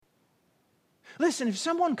Listen, if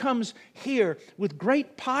someone comes here with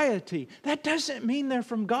great piety, that doesn't mean they're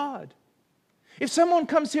from God. If someone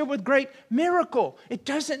comes here with great miracle, it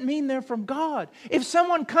doesn't mean they're from God. If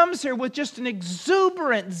someone comes here with just an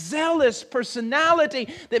exuberant, zealous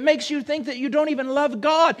personality that makes you think that you don't even love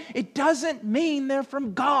God, it doesn't mean they're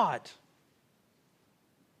from God.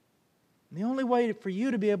 And the only way for you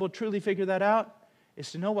to be able to truly figure that out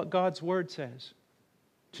is to know what God's Word says.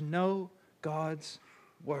 To know God's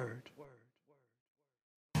Word.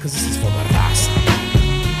 Because this is for the raza.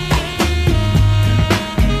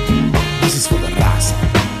 This is for the raza.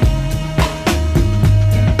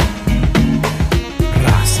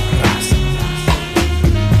 Raza, raza, raza.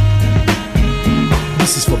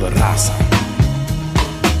 This is for the raza.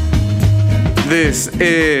 This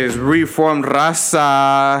is Reformed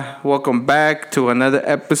Raza. Welcome back to another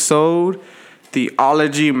episode.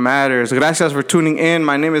 Theology Matters. Gracias for tuning in.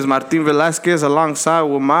 My name is Martin Velasquez alongside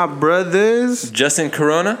with my brothers Justin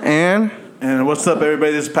Corona. And what's up,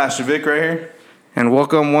 everybody? This is Pastor Vic right here. And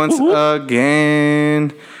welcome once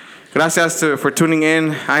again. Gracias for tuning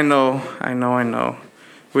in. I know.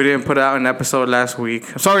 We didn't put out an episode last week.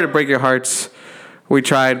 I'm sorry to break your hearts. We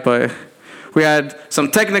tried, but we had some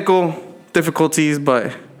technical difficulties,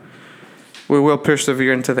 but we will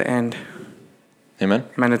persevere into the end. Amen.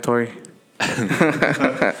 Mandatory.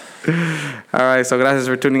 All right, so gracias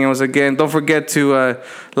for tuning in once again. Don't forget to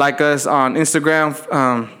like us on Instagram.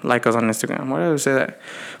 Why did I say that?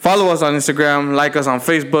 Follow us on Instagram. Like us on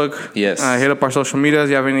Facebook. Yes. Hit up our social media. If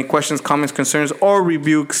you have any questions, comments, concerns, or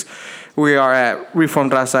rebukes, we are at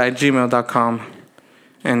reformedraza@gmail.com.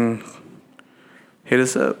 And hit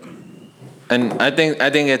us up. And I think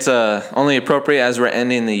it's only appropriate as we're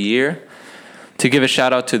ending the year to give a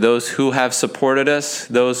shout out to those who have supported us,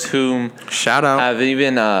 those whom have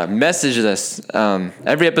even messaged us.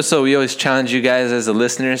 Every episode, we always challenge you guys as the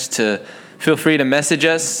listeners to feel free to message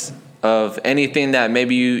us of anything that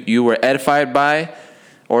maybe you were edified by,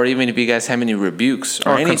 or even if you guys have any rebukes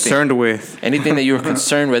or anything concerned with, anything that you were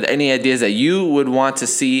concerned with, any ideas that you would want to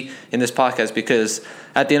see in this podcast. Because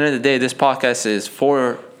at the end of the day, this podcast is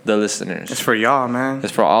for the listeners. It's for y'all, man.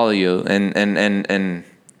 It's for all of you, and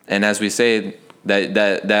as we say,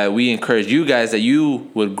 that we encourage you guys that you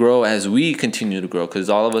would grow as we continue to grow, because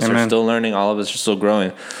all of us are still learning, all of us are still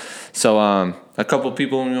growing. So a couple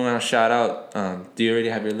people we want to shout out. Do you already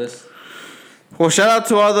have your list? Well, shout out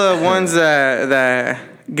to all the ones that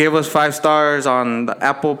gave us 5 stars on the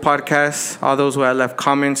Apple Podcast. All those who had left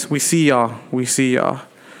comments. We see y'all.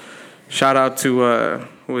 Shout out to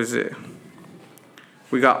who is it?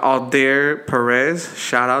 We got Aldair Perez.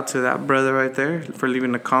 Shout out to that brother right there for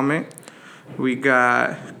leaving a comment. We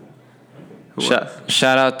got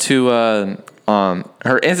shout out to her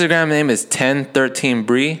Instagram name is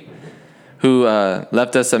 1013Bree, who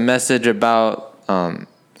left us a message about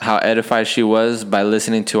how edified she was by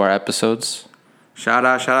listening to our episodes. Shout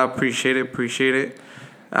out, appreciate it.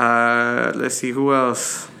 Let's see who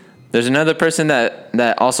else. There's another person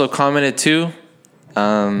that also commented too.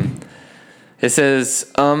 It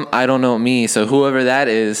says I don't know me, so whoever that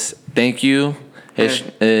is, thank you.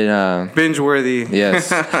 Binge-worthy. Yes.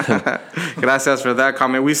 Gracias for that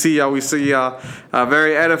comment. We see y'all.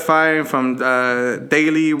 Very edifying from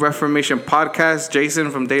Daily Reformation Podcast.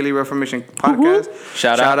 Jason from Daily Reformation Podcast.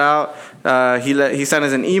 Shout out. He sent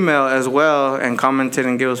us an email as well and commented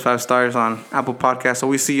and gave us 5 stars on Apple Podcasts. So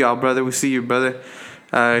we see y'all, brother. We see you, brother.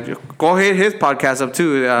 Go hit his podcast up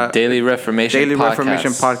too. Daily Reformation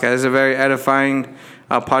Podcast. It's a very edifying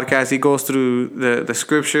podcast. He goes through the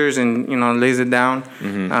scriptures and lays it down.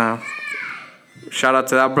 Mm-hmm. Shout out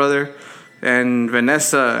to that brother. And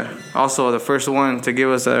Vanessa, also the first one to give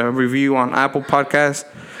us a review on Apple Podcasts.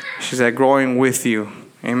 She said, "Growing with you."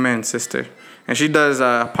 Amen, sister. And she does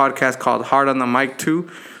a podcast called Hard on the Mic too.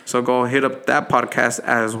 So go hit up that podcast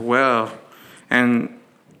as well. And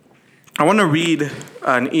I want to read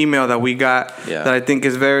an email that we got that I think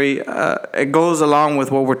is very, it goes along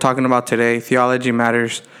with what we're talking about today. Theology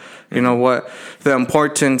matters. You know what? The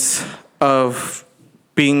importance of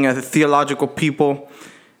being a theological people,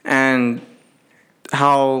 and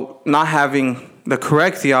how not having the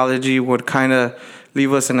correct theology would kind of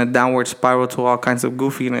leave us in a downward spiral to all kinds of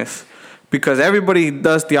goofiness. Because everybody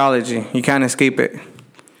does theology. You can't escape it.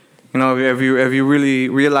 If you really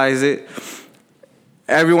realize it,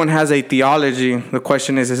 everyone has a theology. The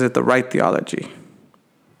question is it the right theology?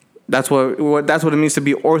 That's what it means to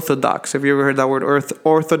be orthodox. Have you ever heard that word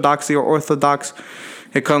orthodoxy or orthodox?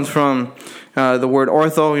 It comes from the word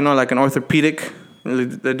ortho, like an orthopedic.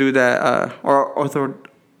 They do that, or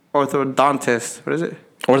orthodontist. What is it?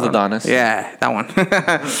 Orthodontist. Yeah, that one.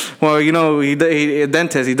 Well, he a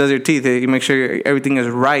dentist. He does your teeth. He makes sure everything is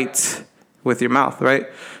right with your mouth, right?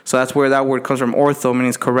 So that's where that word comes from. Ortho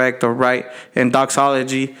means correct or right. And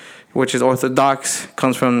doxology, which is orthodox,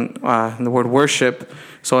 comes from the word worship.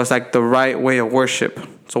 So it's like the right way of worship.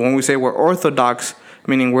 So when we say we're orthodox,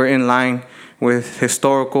 meaning we're in line with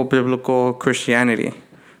historical, biblical Christianity.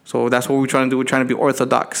 So that's what we're trying to do. We're trying to be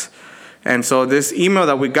orthodox. And so this email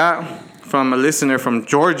that we got from a listener from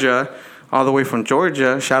Georgia, all the way from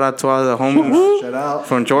Georgia. Shout out to all the homies. Shout out.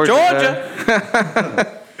 From Georgia.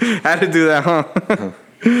 Had to do that, huh?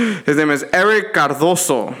 His name is Eric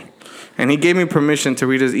Cardoso. And he gave me permission to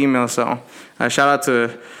read his email. So shout out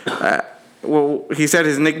to, he said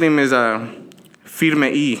his nickname is Firme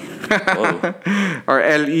E. Or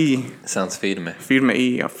L-E. Sounds firme. Firme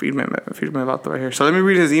E. Firme vato right here. So let me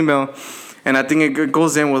read his email. And I think it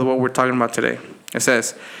goes in with what we're talking about today. It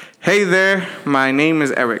says, "Hey there, my name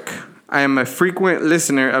is Eric. I am a frequent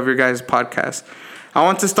listener of your guys' podcast. I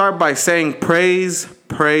want to start by saying praise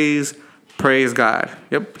God."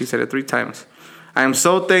 Yep, he said it 3 times. "I am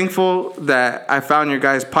so thankful that I found your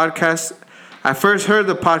guys' podcast. I first heard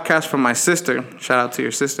the podcast from my sister," shout out to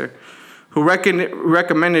your sister, "who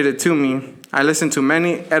recommended it to me. I listened to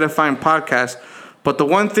many edifying podcasts, but the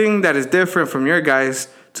one thing that is different from your guys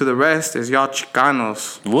to the rest is y'all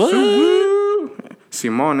Chicanos." What?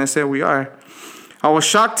 Simon, ese we are. "I was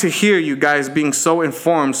shocked to hear you guys being so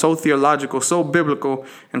informed, so theological, so biblical,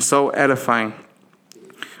 and so edifying.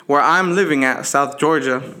 Where I'm living at, South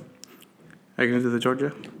Georgia." Are you going to do the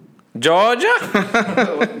Georgia? Georgia?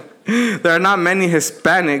 "There are not many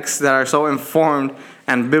Hispanics that are so informed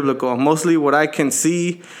and biblical. Mostly what I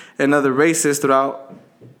see in other races throughout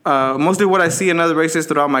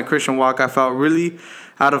my Christian walk, I felt really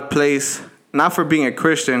out of place, not for being a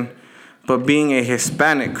Christian, but being a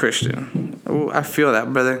Hispanic Christian." Ooh, I feel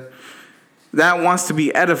that, brother. "That wants to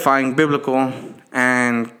be edifying, biblical,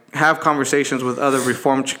 and have conversations with other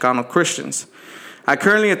Reformed Chicano Christians. I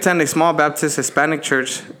currently attend a small Baptist Hispanic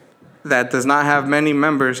church that does not have many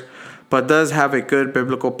members, but does have a good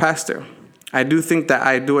biblical pastor. I do think that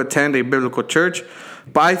I do attend a biblical church,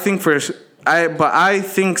 but I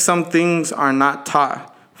think some things are not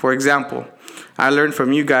taught. For example, I learned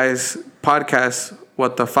from you guys' podcast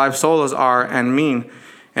what the 5 solas are and mean,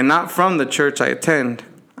 and not from the church I attend.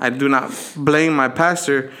 I do not blame my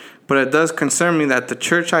pastor, but it does concern me that the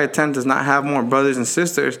church I attend does not have more brothers and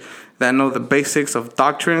sisters that know the basics of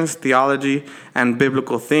doctrines, theology, and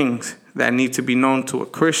biblical things that need to be known to a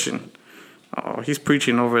Christian." Oh, he's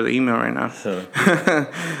preaching over the email right now.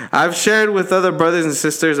 "I've shared with other brothers and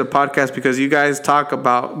sisters a podcast because you guys talk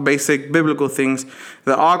about basic biblical things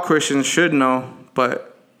that all Christians should know, but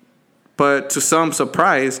to some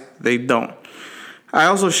surprise, they don't. I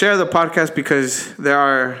also share the podcast because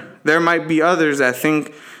there might be others that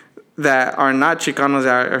think that are not Chicanos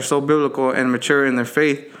that are so biblical and mature in their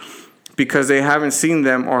faith because they haven't seen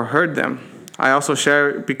them or heard them. I also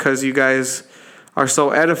share because you guys are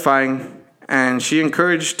so edifying, and she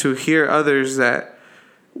encouraged to hear others that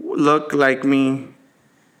look like me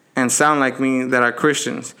and sound like me that are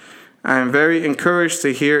Christians. I am very encouraged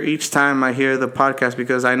to hear each time I hear the podcast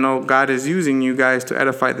because I know God is using you guys to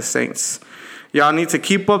edify the saints. Y'all need to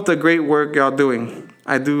keep up the great work y'all doing.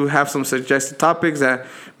 I do have some suggested topics that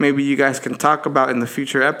maybe you guys can talk about in the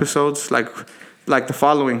future episodes, like the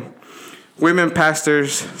following: women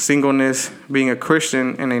pastors, singleness, being a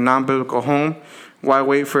Christian in a non-biblical home, why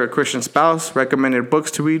wait for a Christian spouse, recommended books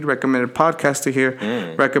to read, recommended podcasts to hear,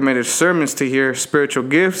 recommended sermons to hear, spiritual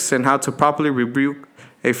gifts, and how to properly rebuke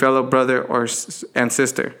a fellow brother and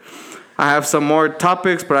sister. I have some more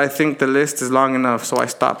topics, but I think the list is long enough, so I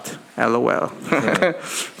stopped. LOL.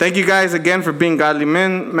 Thank you guys again for being godly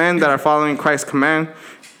men that are following Christ's command.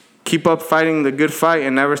 Keep up fighting the good fight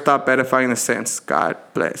and never stop edifying the saints. God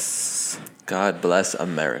bless. God bless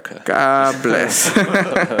America. God bless."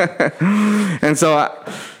 And so,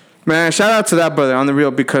 man, shout out to that brother on the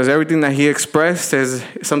real, because everything that he expressed is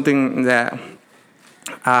something that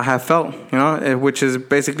I have felt, which is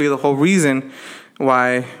basically the whole reason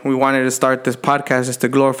why we wanted to start this podcast, is to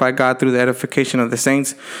glorify God through the edification of the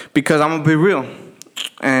saints. Because I'm going to be real,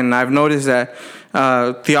 and I've noticed that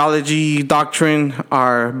theology, doctrine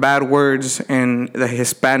are bad words in the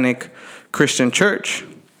Hispanic Christian church,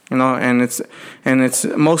 and it's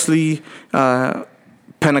mostly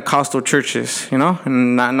Pentecostal churches,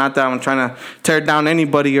 and not that I'm trying to tear down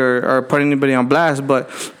anybody or put anybody on blast,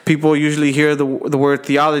 but people usually hear the word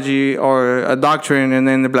theology or a doctrine, and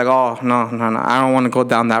then they're like, "Oh, no, I don't want to go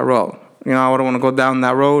down that road. I don't want to go down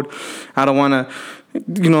that road. I don't want to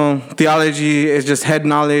theology is just head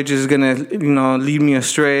knowledge, is gonna lead me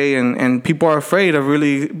astray, and people are afraid of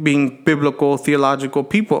really being biblical, theological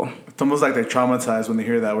people. It's almost like they're traumatized when they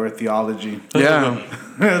hear that word theology. Yeah.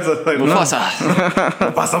 It's like, Mufasa.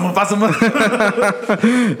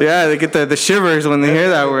 Yeah, they get the shivers when they hear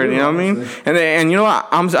that word. You know what I mean? And you know what?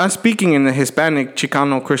 I'm speaking in the Hispanic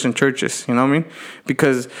Chicano Christian churches. You know what I mean?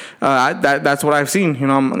 Because that's what I've seen.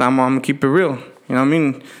 I'm gonna keep it real. You know what I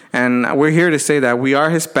mean? And we're here to say that we are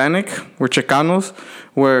Hispanic, we're Chicanos,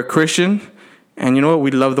 we're Christian, and you know what?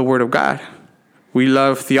 We love the Word of God. We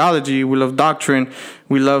love theology, we love doctrine,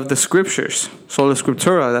 we love the Scriptures. Sola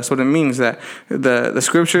Scriptura, that's what it means, that the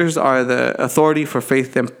Scriptures are the authority for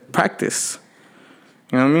faith and practice.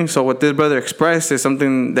 You know what I mean? So what this brother expressed is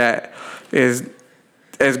something that is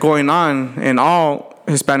going on in all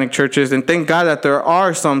Hispanic churches, and thank God that there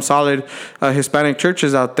are some solid Hispanic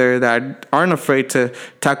churches out there that aren't afraid to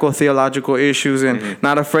tackle theological issues and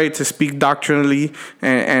not afraid to speak doctrinally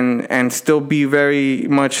and still be very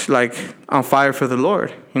much like on fire for the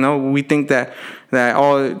Lord. We think that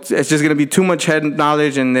it's just gonna be too much head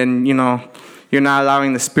knowledge, and then you're not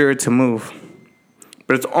allowing the Spirit to move.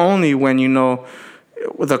 But it's only when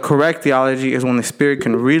the correct theology is when the Spirit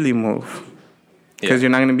can really move. Because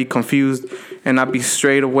you're not going to be confused and not be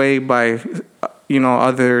strayed away by,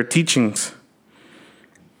 other teachings.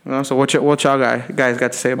 So what y'all guys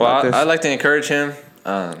got to say about this? I'd like to encourage him,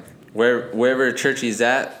 wherever church he's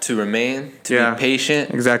at, to remain, to be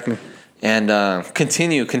patient. Exactly. And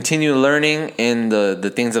continue learning in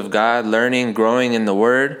the things of God, growing in the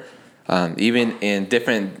Word, even in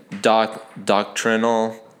different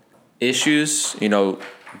doctrinal issues.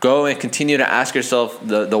 Go and continue to ask yourself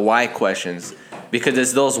the why questions. Because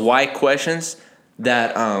it's those why questions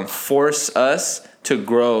that force us to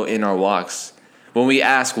grow in our walks. When we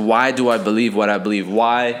ask, why do I believe what I believe?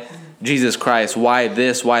 Why Jesus Christ? Why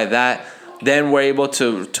this? Why that? Then we're able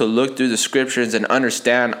to look through the Scriptures and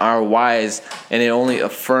understand our whys. And it only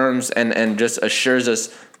affirms and just assures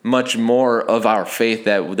us much more of our faith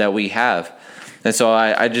that we have. And so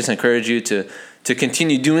I just encourage you to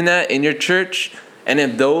continue doing that in your church. And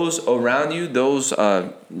if those around you,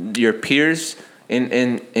 your peers,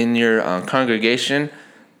 in your congregation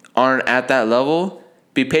aren't at that level,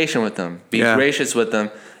 be patient with them, be gracious with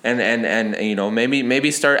them, and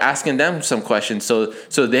maybe start asking them some questions so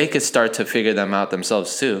they could start to figure them out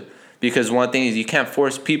themselves too. Because one thing is, you can't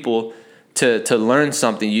force people to learn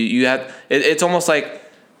something. You have it's almost like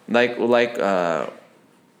we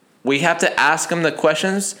have to ask them the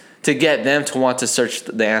questions to get them to want to search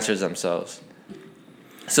the answers themselves,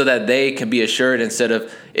 so that they can be assured instead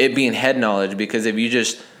of it being head knowledge. Because if you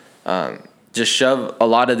just shove a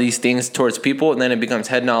lot of these things towards people, and then it becomes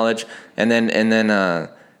head knowledge, and then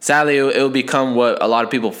sadly it'll become what a lot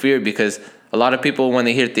of people fear. Because a lot of people, when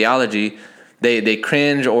they hear theology, they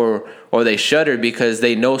cringe or they shudder because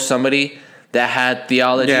they know somebody that had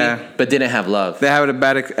theology but didn't have love. They had a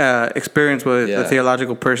bad experience with a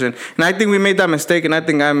theological person. And I think we made that mistake, and I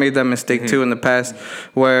think I made that mistake too in the past,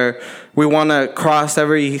 where we want to cross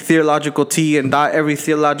every theological T and dot every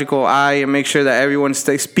theological I and make sure that everyone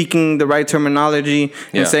stays speaking the right terminology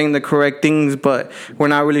and saying the correct things, but we're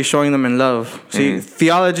not really showing them in love. See,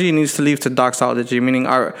 theology needs to lead to doxology, meaning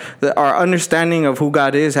our understanding of who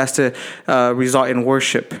God is has to result in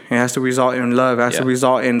worship. It has to result in love. It has to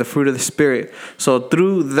result in the fruit of the Spirit. So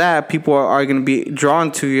through that, people are going to be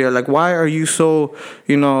drawn to you. Like, why are you so,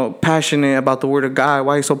 passionate about the Word of God?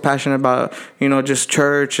 Why are you so passionate about, just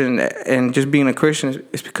church and just being a Christian?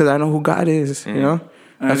 It's because I know who God is,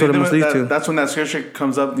 That's what it must lead to. That's when that scripture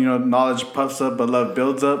comes up, knowledge puffs up, but love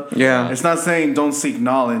builds up. Yeah. It's not saying don't seek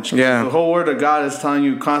knowledge. Yeah. The whole Word of God is telling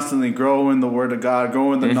you constantly grow in the Word of God,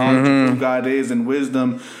 grow in the knowledge of who God is and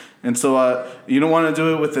wisdom. And so you don't want to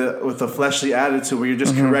do it with a fleshly attitude where you're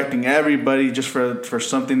just correcting everybody just for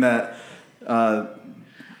something that,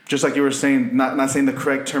 just like you were saying, not saying the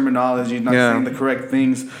correct terminology, not saying the correct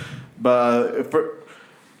things, but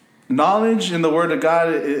knowledge in the Word of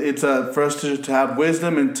God, it's for us to have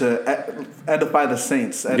wisdom and to edify the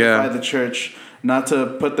saints, edify the church, not to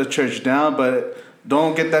put the church down, but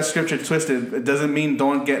don't get that scripture twisted. It doesn't mean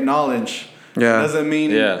don't get knowledge. Yeah. It doesn't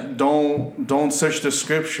mean don't search the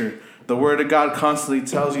scripture. The Word of God constantly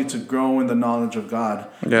tells you to grow in the knowledge of God.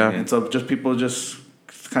 Yeah. And so people just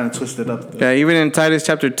kind of twist it up. Yeah, even in Titus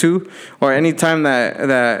chapter 2, or any time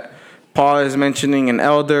that Paul is mentioning an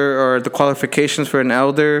elder or the qualifications for an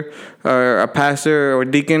elder or a pastor or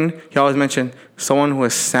deacon, he always mentions someone who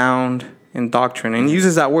is sound in doctrine. And he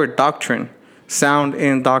uses that word, doctrine, sound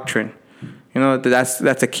in doctrine. You know, that's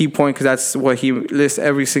a key point because that's what he lists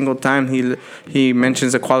every single time he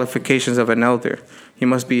mentions the qualifications of an elder. He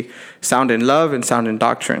must be sound in love and sound in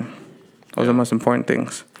doctrine. Those are the most important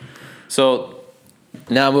things. So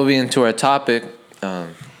now moving into our topic,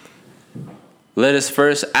 let us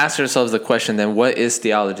first ask ourselves the question, then, what is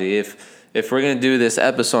theology? If we're going to do this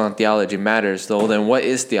episode on theology matters, though, then what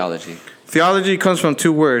is theology? Theology comes from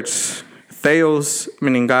two words. Theos,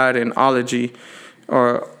 meaning God, and ology,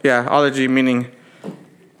 ology meaning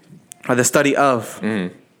the study of.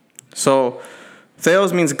 Mm-hmm. So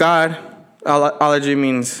theos means God, ology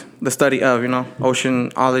means the study of,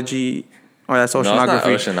 oceanology. Oh, that's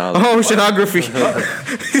oceanography. No, it's not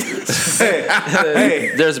Oceanography.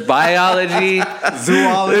 Hey. There's biology,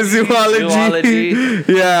 zoology.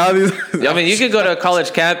 Yeah, all these. I mean, you could go to a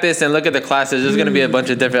college campus and look at the classes. There's going to be a bunch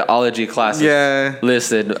of different ology classes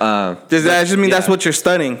listed. Does that just mean that's what you're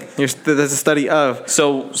studying? That's the study of.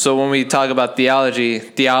 So when we talk about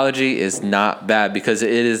theology is not bad because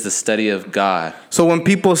it is the study of God. So when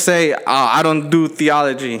people say, I don't do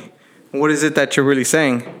theology, what is it that you're really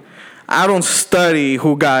saying? I don't study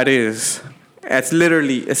who God is. It's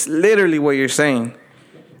literally what you're saying.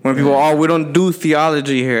 When people, we don't do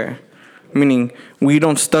theology here, meaning we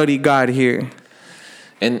don't study God here.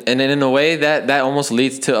 And in a way that almost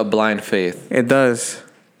leads to a blind faith. It does.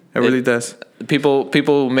 It really does.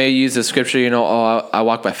 People may use the scripture, I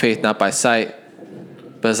walk by faith, not by sight.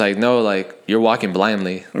 But it's like, no, like you're walking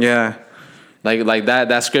blindly. Yeah. Like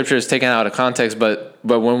that scripture is taken out of context, but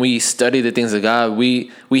when we study the things of God,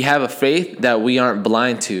 we have a faith that we aren't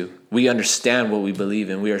blind to. We understand what we believe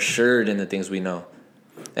in. We are assured in the things we know.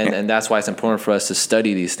 And that's why it's important for us to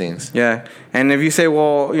study these things. Yeah. And if you say,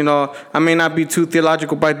 well, I may not be too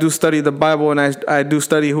theological, but I do study the Bible and I do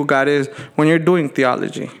study who God is. When you're doing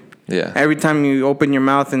theology. Yeah. Every time you open your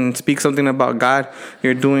mouth and speak something about God,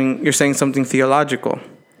 you're saying something theological.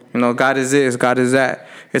 God is this, God is that.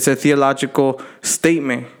 It's a theological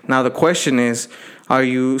statement. Now the question is, are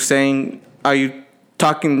you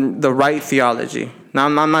talking the right theology? Now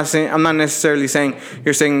I'm not necessarily saying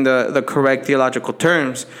you're saying the correct theological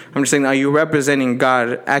terms. I'm just saying, are you representing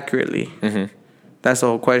God accurately? Mm-hmm. That's the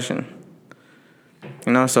whole question.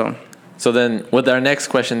 So then with our next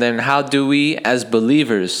question then, how do we as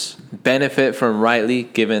believers benefit from rightly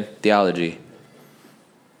given theology?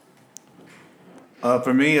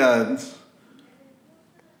 For me,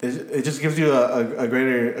 it just gives you a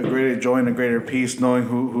greater joy and a greater peace knowing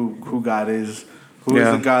who God is, who is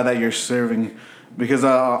the God that you're serving. Because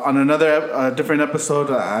on another different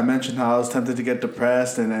episode, I mentioned how I was tempted to get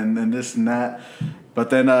depressed and this and that,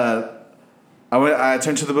 but then I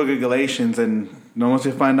turned to the book of Galatians, and once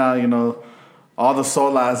you find out all the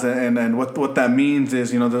solas and what that means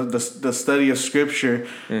is the study of Scripture,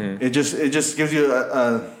 mm-hmm. it just gives you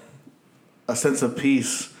a sense of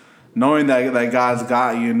peace, knowing that God's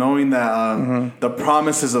got you, knowing that mm-hmm. the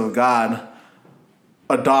promises of God,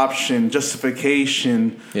 adoption,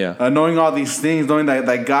 justification, knowing all these things, knowing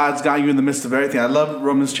that God's got you in the midst of everything. I love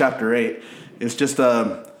Romans chapter 8. It's just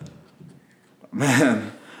man,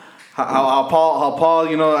 how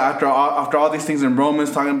Paul, after all these things in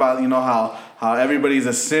Romans, talking about how everybody's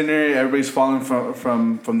a sinner, everybody's fallen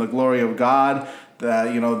from the glory of God.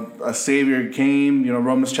 That a Savior came.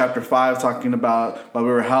 Romans chapter 5 talking about while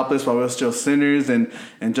we were helpless, while we were still sinners, and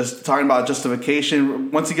just talking about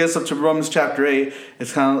justification. Once he gets up to Romans chapter 8,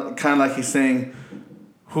 it's kind of like he's saying,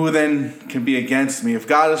 "Who then can be against me? If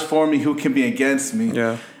God is for me, who can be against me?"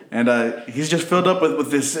 Yeah. And he's just filled up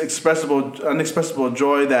with this unexpressible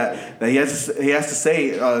joy that he has to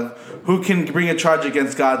say, "Who can bring a charge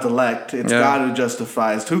against God's elect? It's God who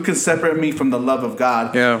justifies. Who can separate me from the love of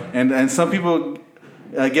God?" Yeah. And some people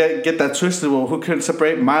get that twisted. Well, who can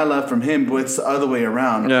separate my love from him? But it's the other way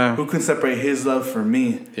around. Yeah. Who can separate his love from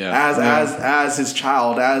me? Yeah. As his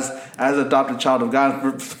child, as adopted child of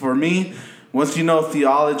God. For me, once you know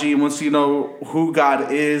theology, once you know who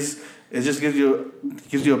God is, it just gives you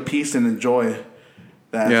a peace and a joy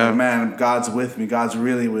that man, God's with me. God's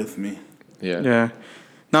really with me. Yeah. Yeah.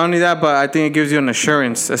 Not only that, but I think it gives you an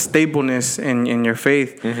assurance, a stableness in your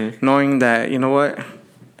faith, mm-hmm. knowing that,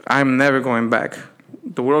 I'm never going back.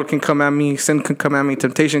 The world can come at me, sin can come at me,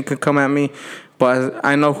 temptation can come at me, but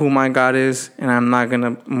I know who my God is, and I'm not going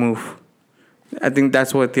to move. I think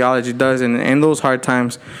that's what theology does. And in those hard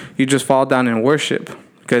times, you just fall down in worship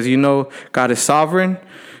because God is sovereign.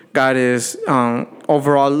 God is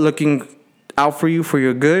overall looking out for you for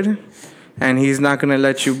your good, and He's not going to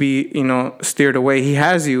let you be, steered away. He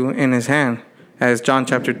has you in His hand. As John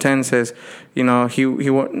chapter 10 says, nothing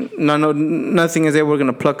is ever going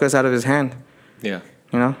to pluck us out of His hand. Yeah.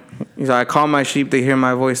 You know, he's like, I call my sheep, they hear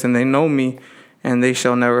my voice, and they know me, and they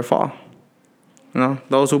shall never fall. You know,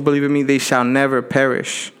 those who believe in me, they shall never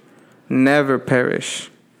perish. Never perish.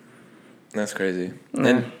 That's crazy.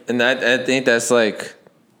 And I think that's like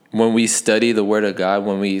when we study the Word of God,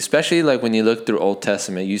 especially like when you look through Old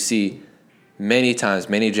Testament, you see many times,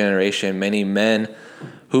 many generations, many men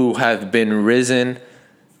who have been risen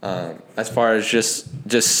as far as just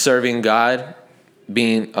serving God,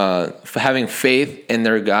 being having faith in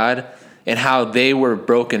their God, and how they were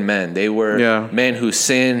broken men. They were men who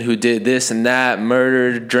sinned, who did this and that,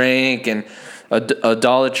 murdered, drank, and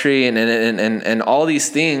idolatry, and all these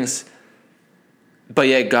things. But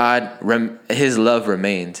yet God, His love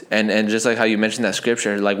remained. And just like how you mentioned that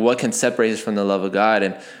scripture, like what can separate us from the love of God?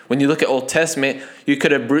 And when you look at Old Testament, you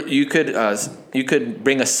could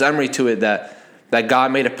bring a summary to it that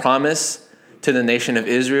God made a promise to the nation of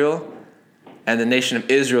Israel, and the nation of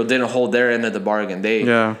Israel didn't hold their end of the bargain.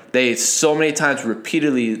 They so many times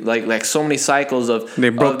repeatedly, like so many cycles of they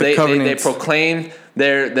broke the covenants. They proclaimed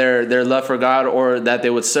their love for God, or that they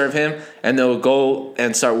would serve Him, and they would go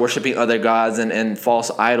and start worshiping other gods and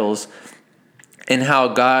false idols, and how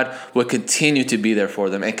God would continue to be there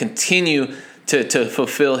for them and continue to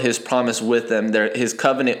fulfill His promise with them, His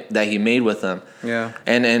covenant that He made with them. Yeah.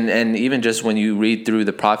 And even just when you read through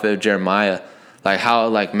the prophet of Jeremiah, like how,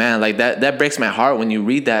 like, man, like that breaks my heart when you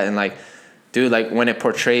read that. And like, dude, like when it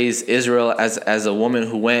portrays Israel as a woman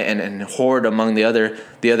who went and whored among the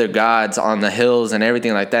other gods on the hills and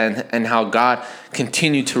everything like that, and how God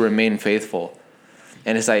continued to remain faithful.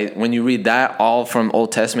 And it's like when you read that all from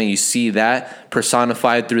Old Testament, you see that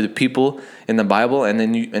personified through the people in the Bible, and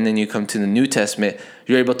then you come to the New Testament,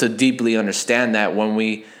 you're able to deeply understand that when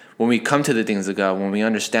we come to the things of God, when we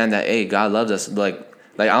understand that, hey, God loves us, like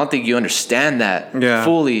I don't think you understand that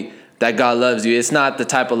fully, that God loves you. It's not the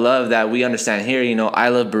type of love that we understand here. You know, I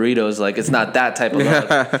love burritos. Like, it's not that type of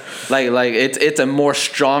love. Like it's a more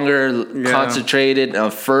stronger, concentrated,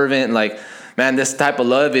 fervent. Like, man, this type of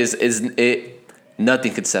love is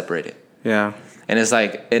nothing could separate it. Yeah. And it's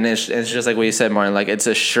like, and it's just like what you said, Martin. Like, it's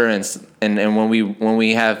assurance. And when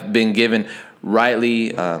we have been given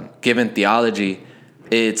rightly given theology,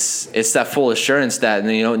 it's that full assurance that,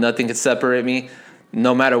 you know, nothing can separate me.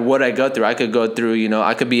 No matter what I go through, I could go through, you know,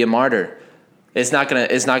 I could be a martyr. It's not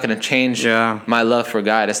gonna change my love for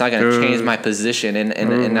God. It's not gonna change my position.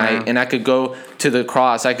 And I could go to the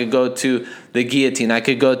cross. I could go to the guillotine. I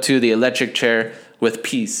could go to the electric chair with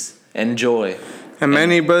peace and joy. And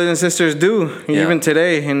many brothers and sisters do, even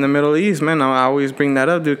today in the Middle East, man. I always bring that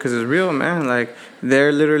up, dude, because it's real, man. Like,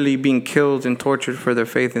 they're literally being killed and tortured for their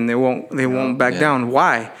faith, and they won't back down.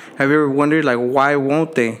 Why? Have you ever wondered, like, why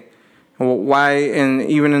won't they? Why? And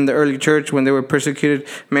even in the early church, when they were persecuted,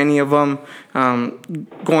 many of them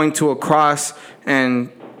going to a cross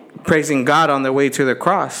and praising God on their way to the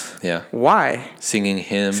cross. Yeah. Why? Singing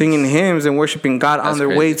hymns and worshiping God on their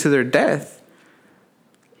way to their death.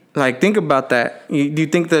 Like, think about that. Do you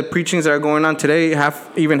think the preachings that are going on today,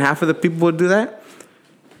 even half of the people would do that?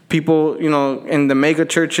 People, you know, in the mega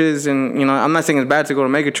churches, and, you know, I'm not saying it's bad to go to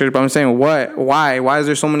mega church, but I'm saying what? Why? Why is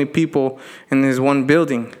there so many people in this one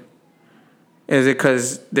building? Is it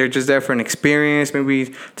because they're just there for an experience,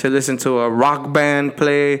 maybe to listen to a rock band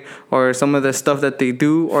play, or some of the stuff that they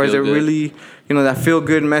do? Or is it really, you know, that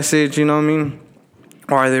feel-good message, you know what I mean?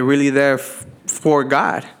 Or are they really there for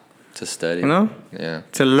God? To study. You know? Yeah.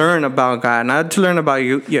 To learn about God. Not to learn about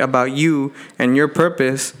you and your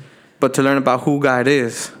purpose, but to learn about who God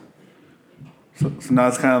is. So now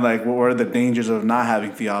it's kind of like, what are the dangers of not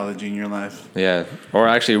having theology in your life? Yeah. Or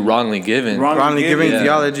actually wrongly given. Wrongly given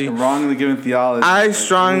theology. Wrongly given theology. I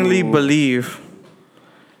strongly believe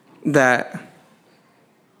that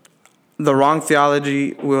the wrong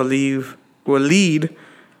theology will lead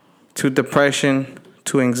to depression,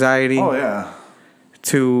 to anxiety. Oh, yeah.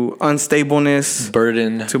 To unstableness.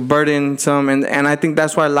 To burdensome. And I think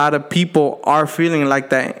that's why a lot of people are feeling like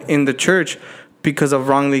that in the church, because of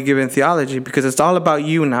wrongly given theology, because it's all about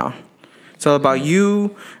you now. It's all about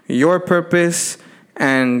you, your purpose,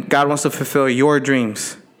 and God wants to fulfill your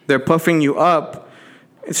dreams. They're puffing you up.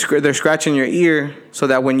 They're scratching your ear so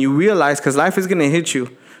that when you realize, because life is going to hit you,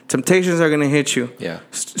 temptations are going to hit you. Yeah.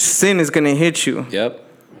 Sin is going to hit you. Yep.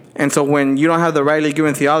 And so when you don't have the rightly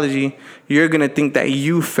given theology, you're going to think that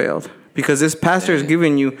you failed. Because this pastor is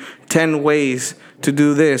giving you 10 ways to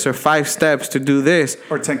do this, or 5 steps to do this,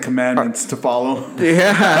 or 10 commandments to follow.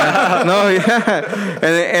 Yeah, no, yeah,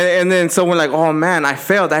 and then someone like, oh man, I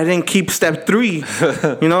failed. I didn't keep step 3.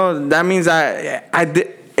 You know, that means I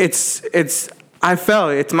fell.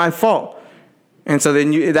 It's my fault. And so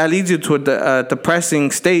then that leads you to a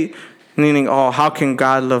depressing state, Meaning, oh, how can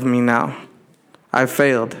God love me now? I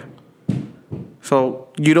failed. So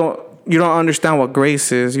you don't understand what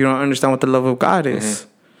grace is. You don't understand what the love of God is.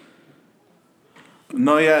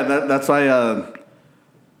 No, yeah, that's why,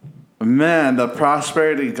 man, the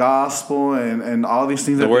prosperity gospel and all these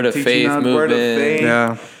things. The word of faith movement. Word of faith.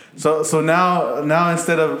 Yeah. So now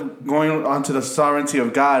instead of going onto the sovereignty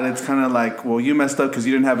of God, it's kind of like, well, you messed up because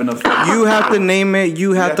you didn't have enough faith. You have to name it.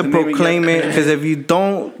 You have to proclaim it. Because if you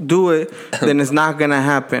don't do it, then it's not going to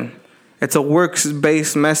happen. It's a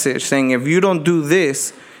works-based message saying if you don't do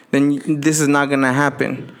this, then this is not going to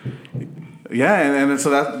happen. Yeah, and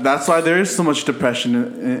so that's why there is so much depression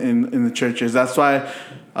in the churches. That's why,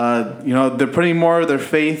 they're putting more of their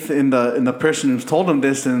faith in the person who's told them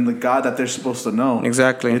this than the God that they're supposed to know.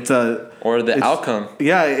 Exactly. Or the outcome.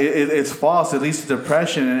 Yeah, it's false. It leads to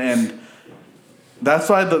depression, and that's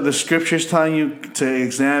why the scripture's telling you to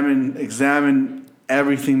examine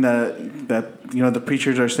everything that the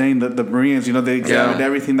preachers are saying. The Bereans, they examined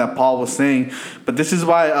everything that Paul was saying. But this is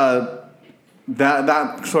why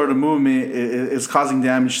that sort of movement is causing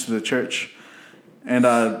damage to the church, and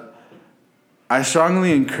I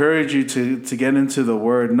strongly encourage you to get into the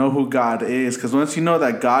Word, know who God is, because once you know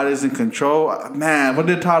that God is in control, man, what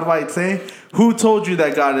did Todd White say? Who told you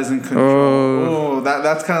that God is in control?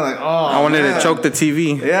 That's kind of like, I wanted to choke the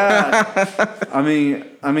TV. Yeah, I mean,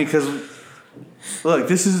 because look,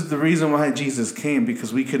 this is the reason why Jesus came,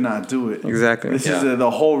 because we could not do it. Exactly. This is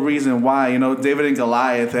the whole reason why. David and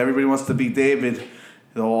Goliath. Everybody wants to be David.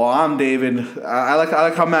 Well, I'm David. I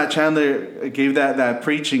like how Matt Chandler gave that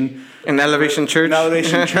preaching. In Elevation Church? In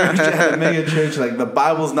Elevation Church at a mega church. Like, the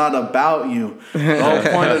Bible's not about you. The whole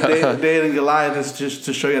point of David and Goliath is just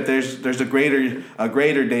to show you that there's a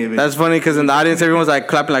greater David. That's funny, because in the audience, everyone was like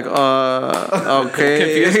clapping like,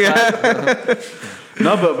 okay.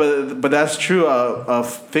 No, but that's true.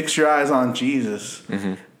 Fix your eyes on Jesus.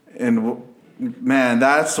 Mm-hmm. And, man,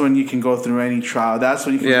 that's when you can go through any trial. That's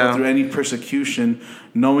when you can go through any persecution,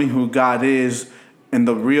 knowing who God is and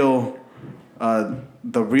the real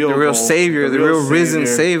Savior, the real risen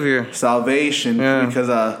Savior, salvation. Yeah.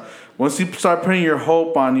 Because once you start putting your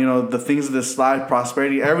hope on the things of this life,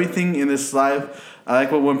 prosperity, everything in this life, I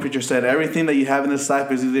like what one preacher said. Everything that you have in this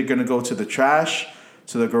life is either going to go to the trash,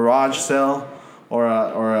 to the garage sale, or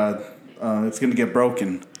it's going to get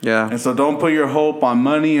broken. Yeah. And so don't put your hope on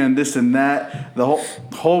money and this and that. The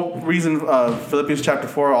whole reason Philippians chapter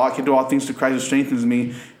 4, I can do all things through Christ who strengthens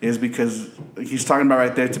me, is because he's talking about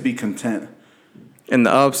right there to be content. In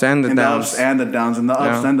the ups and the downs. In the ups and the downs, in the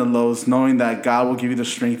ups and the lows, knowing that God will give you the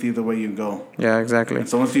strength either way you go. Yeah, exactly. And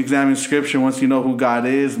so once you examine Scripture, once you know who God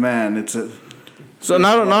is, man, So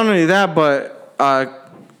not only that, but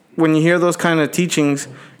when you hear those kind of teachings,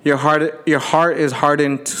 your heart is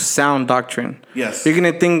hardened to sound doctrine. Yes. You're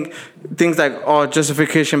going to think things like,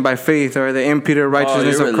 justification by faith, or the imputed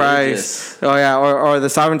righteousness of Christ. Or the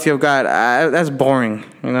sovereignty of God. That's boring.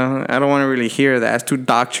 I don't want to really hear that. It's too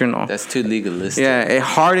doctrinal. That's too legalistic. Yeah, it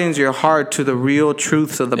hardens your heart to the real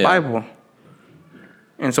truths of the Bible.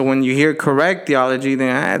 And so when you hear correct theology,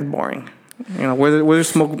 then it's boring. We're the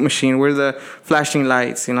smoke machine. We're the flashing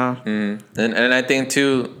lights, And I think,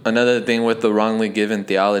 too, another thing with the wrongly given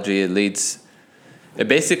theology, it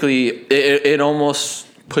almost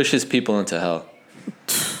pushes people into hell.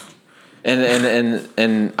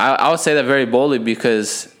 And I would say that very boldly,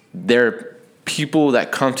 because there are people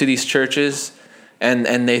that come to these churches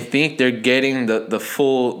and they think they're getting the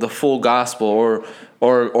full gospel,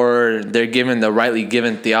 or they're given the rightly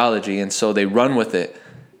given theology, and so they run with it.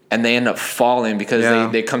 And they end up falling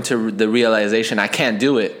because they come to the realization, I can't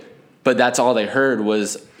do it. But that's all they heard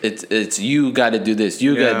was, it's you got to do this,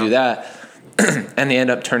 you got to do that. And they end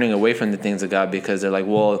up turning away from the things of God because they're like,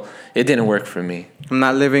 well, it didn't work for me. I'm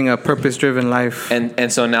not living a purpose-driven life.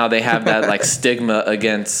 And so now they have that stigma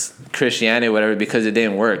against Christianity or whatever because it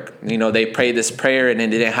didn't work. They prayed this prayer and it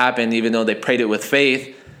didn't happen, even though they prayed it with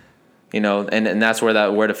faith. And that's where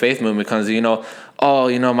that word of faith movement comes.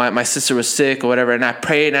 My sister was sick or whatever, and I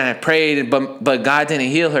prayed, but God didn't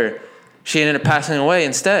heal her. She ended up passing away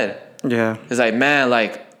instead. Yeah. It's like, man,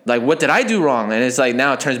 like what did I do wrong? And it's like,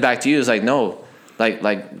 now it turns back to you. It's like, no,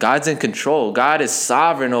 like God's in control. God is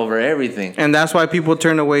sovereign over everything. And that's why people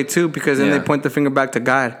turn away too, because then they point the finger back to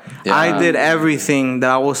God. Yeah. I did everything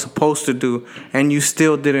that I was supposed to do, and you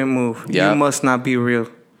still didn't move. Yeah. You must not be real.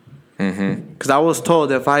 Because I was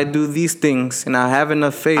told if I do these things and I have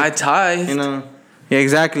enough faith, I tithe. Yeah,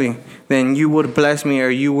 exactly. Then you would bless me, or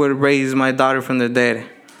you would raise my daughter from the dead.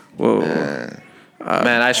 Whoa.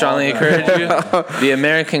 Man, I strongly encourage you. The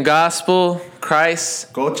American Gospel,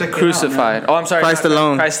 Christ go check crucified. It out, I'm sorry. Christ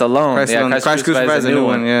alone. Christ alone. Christ crucified is a new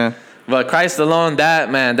one. Yeah. But Christ Alone,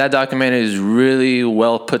 that documentary is really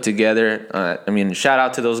well put together. I mean, shout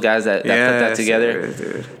out to those guys that put that together.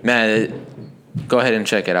 Dude. Man, go ahead and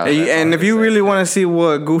check it out. And if you really want to see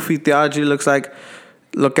what goofy theology looks like,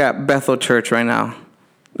 look at Bethel Church right now.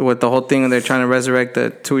 With the whole thing, they're trying to resurrect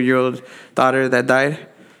the 2-year-old daughter that died.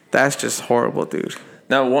 That's just horrible, dude.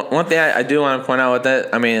 Now, one thing I do want to point out with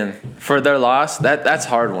that, I mean, for their loss, that's a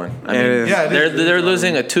hard one. I mean, they're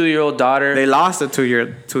losing a 2-year-old daughter. They lost a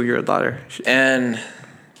 2-year-old daughter, and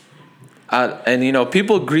you know,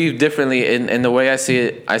 people grieve differently. In the way I see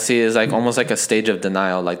it is like almost like a stage of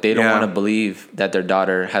denial. Like they don't want to believe that their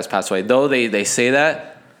daughter has passed away, though they say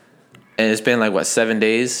that. And it's been like 7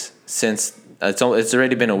 days since it's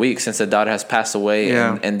already been a week since the daughter has passed away,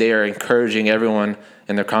 and they are encouraging everyone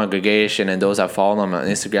in their congregation and those that follow them on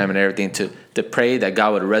Instagram and everything to pray that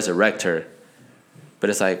God would resurrect her. But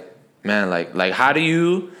it's like, man, like how do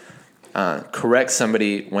you correct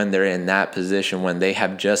somebody when they're in that position, when they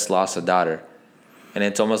have just lost a daughter? And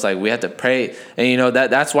it's almost like we have to pray. And you know,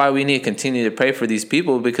 that's why we need to continue to pray for these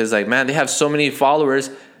people, because like, man, they have so many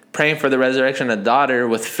followers praying for the resurrection of the daughter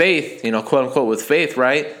with faith, you know, quote unquote, with faith,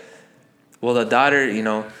 right? Well, the daughter, you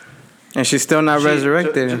know, and she's still not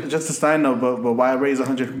resurrected. Just a side note, but why raise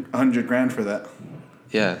 $100,000 for that?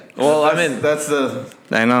 Yeah. Well, I mean, that's the.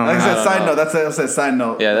 I know. Like I said, side note. That's a side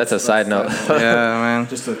note. Yeah, that's a side note. Yeah, man.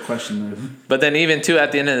 Just a question there. But then even too,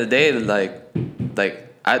 at the end of the day,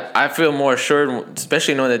 like I feel more assured,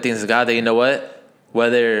 especially knowing that things of God, that you know what,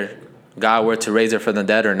 whether God were to raise her from the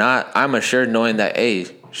dead or not, I'm assured knowing that, hey,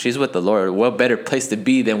 she's with the Lord. What better place to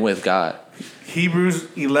be than with God? Hebrews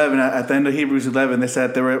 11, at the end of Hebrews 11, they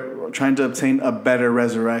said they were trying to obtain a better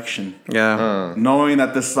resurrection. Yeah. Knowing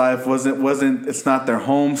that this life it's not their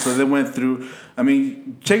home, so they went through. I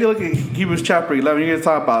mean, take a look at Hebrews chapter 11. You're going to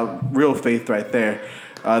talk about real faith right there.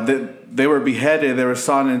 They were beheaded, they were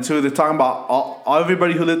sawn in two. They're talking about all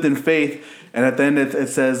everybody who lived in faith, and at the end it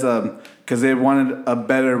says, because they wanted a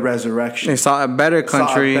better resurrection. They saw a better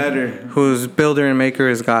country whose builder and maker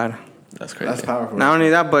is God. That's crazy. That's powerful. Not only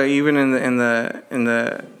that, but even in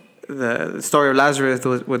the story of Lazarus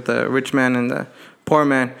with the rich man and the poor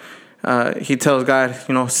man, he tells God,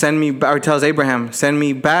 you know, send me back, or tells Abraham, send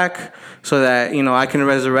me back so that, you know, I can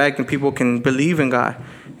resurrect and people can believe in God.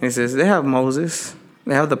 And he says, they have Moses,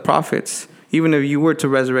 they have the prophets. Even if you were to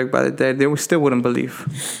resurrect by the dead, they still wouldn't believe.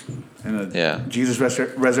 And Jesus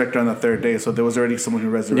resurrected on the third day, so there was already someone who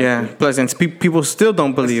resurrected. Yeah, plus, and people still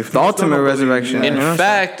don't believe the ultimate resurrection. In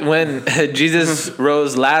fact, when Jesus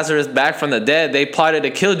rose Lazarus back from the dead, they plotted to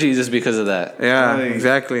kill Jesus because of that. Yeah,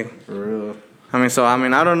 exactly. For real. I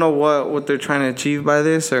mean, I don't know what they're trying to achieve by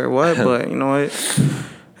this or what, but you know what?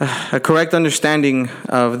 A correct understanding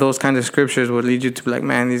of those kinds of scriptures would lead you to be like,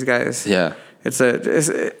 man, these guys. Yeah. It's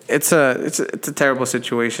a terrible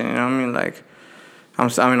situation. You know what I mean? Like,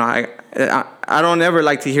 I don't ever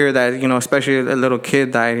like to hear that, you know, especially a little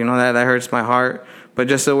kid died, you know, that hurts my heart. But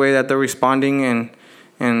just the way that they're responding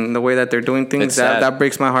and the way that they're doing things, that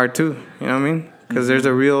breaks my heart too. You know what I mean? Because there's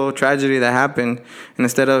a real tragedy that happened. And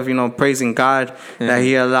instead of, you know, praising God that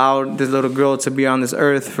he allowed this little girl to be on this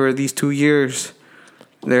earth for these 2 years,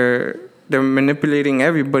 they're manipulating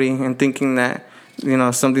everybody and thinking that, you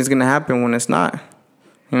know, something's going to happen when it's not.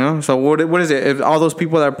 You know, so what is it? If all those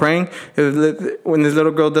people that are praying, when this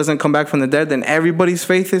little girl doesn't come back from the dead, then everybody's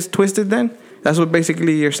faith is twisted then? That's what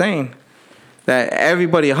basically you're saying. That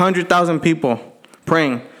everybody, 100,000 people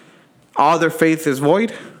praying, all their faith is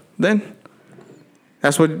void then?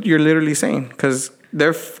 That's what you're literally saying. Because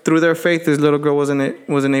through their faith, this little girl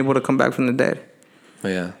wasn't able to come back from the dead.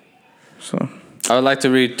 Yeah. So I would like to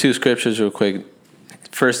read 2 scriptures real quick.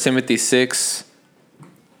 1 Timothy 6.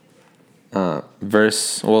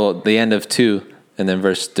 The end of 2 and then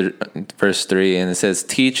verse 3, and it says,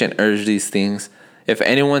 teach and urge these things. If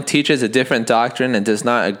anyone teaches a different doctrine and does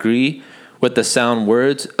not agree with the sound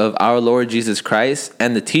words of our Lord Jesus Christ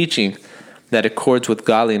and the teaching that accords with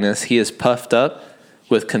godliness, he is puffed up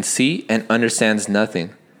with conceit and understands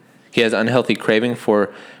nothing. He has unhealthy craving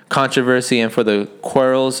for controversy and for the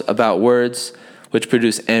quarrels about words, which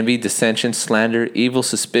produce envy, dissension, slander, evil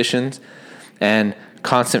suspicions, and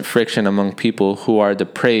constant friction among people who are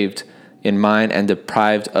depraved in mind and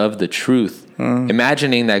deprived of the truth,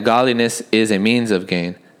 imagining that godliness is a means of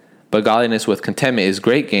gain, but godliness with contentment is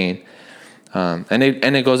great gain. And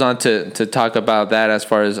it goes on to talk about that as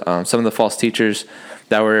far as some of the false teachers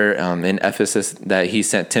that were in Ephesus that he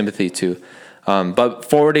sent Timothy to. But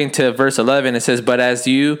forwarding to verse 11, it says, But as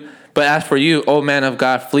for you, O man of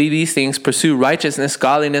God, flee these things, pursue righteousness,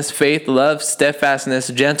 godliness, faith, love, steadfastness,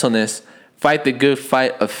 gentleness. Fight the good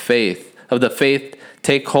fight of faith.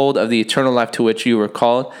 Take hold of the eternal life to which you were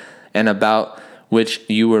called and about which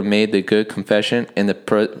you were made the good confession in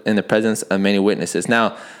the presence of many witnesses.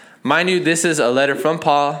 Now, mind you, this is a letter from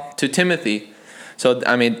Paul to Timothy. So,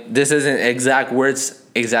 I mean, this isn't exact words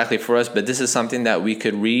exactly for us, but this is something that we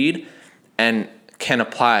could read and can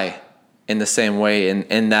apply in the same way,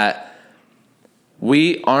 in that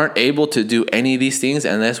we aren't able to do any of these things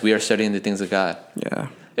unless we are studying the things of God. Yeah.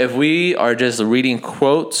 If we are just reading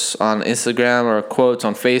quotes on Instagram or quotes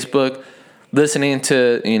on Facebook, listening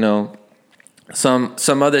to,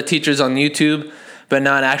 some other teachers on YouTube, but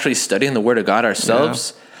not actually studying the Word of God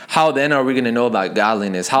ourselves, how then are we going to know about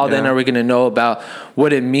godliness? How then are we going to know about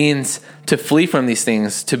what it means to flee from these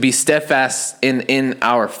things, to be steadfast in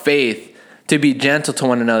our faith, to be gentle to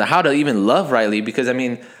one another, how to even love rightly? Because, I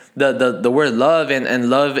mean, the word love and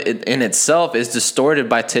love in itself is distorted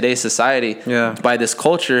by today's society, by this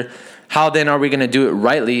culture. How then are we going to do it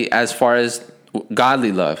rightly as far as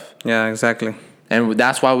godly love? Yeah, exactly. And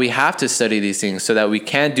that's why we have to study these things so that we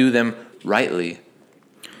can do them rightly.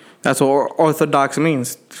 That's what orthodox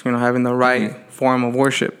means, having the right form of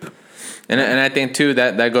worship. And I think, too,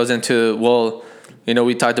 that goes into,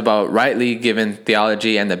 we talked about rightly given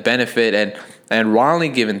theology and the benefit and wrongly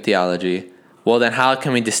given theology. Well, then how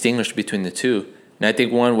can we distinguish between the two? And I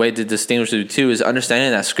think one way to distinguish the two is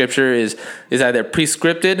understanding that Scripture is either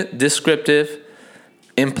prescripted, descriptive,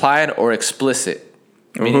 implied, or explicit.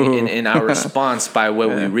 Meaning in our response by what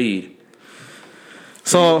we read.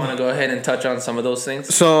 So you want to go ahead and touch on some of those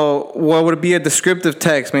things? So what would be a descriptive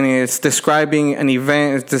text? Meaning it's describing an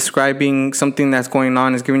event, it's describing something that's going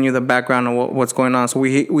on, it's giving you the background of what's going on. So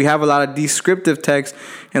we have a lot of descriptive texts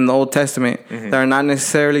in the Old Testament that are not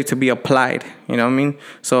necessarily to be applied. You know what I mean?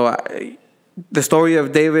 So the story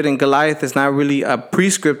of David and Goliath is not really a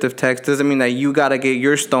prescriptive text. Doesn't mean that you got to get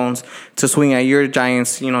your stones to swing at your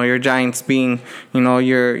giants. Your giants being,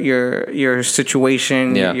 your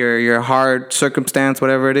situation, your hard circumstance,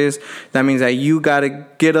 whatever it is. That means that you got to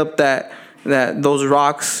get up that those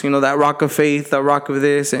rocks, that rock of faith, that rock of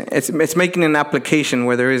this. It's making an application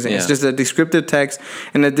where there isn't. It's just a descriptive text,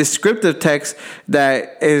 and a descriptive text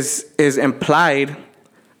that is implied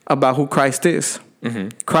about who Christ is.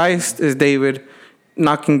 Christ is David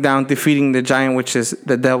knocking down, defeating the giant, which is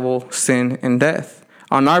the devil, sin, and death,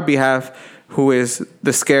 on our behalf, who is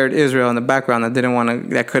the scared Israel in the background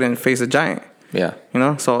that couldn't face a giant. Yeah.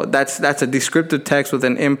 So that's a descriptive text with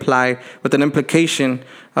an implication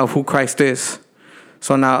of who Christ is.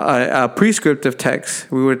 So now a prescriptive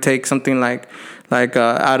text, we would take something like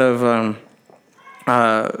out of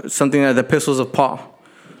something like the epistles of Paul.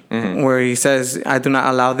 Where he says, I do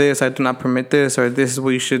not allow this, I do not permit this, or this is what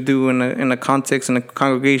you should do in a context, in a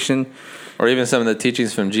congregation. Or even some of the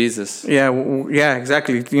teachings from Jesus. Yeah,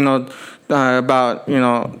 exactly. About,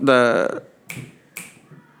 the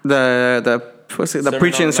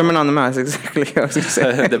preaching, Sermon on the Mount. Exactly what I was going to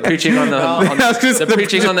say. The preaching on the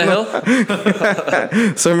preaching on the hill.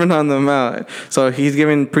 Sermon on the Mount. So he's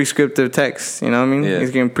giving prescriptive texts. You know what I mean? Yeah.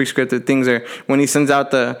 He's giving prescriptive things. Or when he sends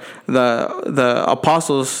out the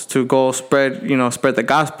apostles to go spread the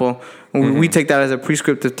gospel, we take that as a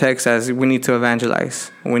prescriptive text, as we need to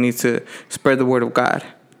evangelize. We need to spread the word of God.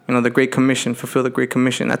 The Great Commission, fulfill the Great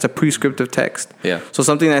Commission. That's a prescriptive text. Yeah. So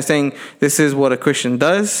something that's saying this is what a Christian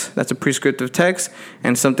does, that's a prescriptive text.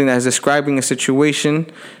 And something that's describing a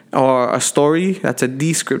situation or a story, that's a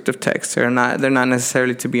descriptive text. They're not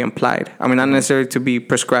necessarily to be implied. Not necessarily to be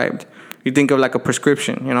prescribed. You think of like a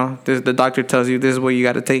prescription, the doctor tells you this is what you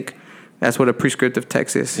got to take. That's what a prescriptive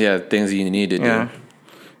text is. Yeah, things you need to do.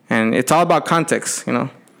 And it's all about context,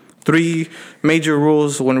 3 major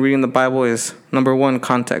rules when reading the Bible is: number 1,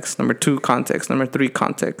 context; number 2, context; number 3,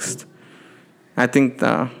 context. I think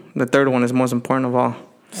the third one is most important of all.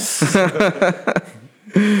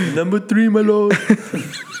 Number 3, my lord.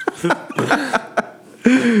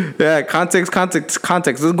 Yeah, context. What's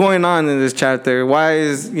going on in this chapter? Why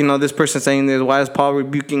is this person saying this? Why is Paul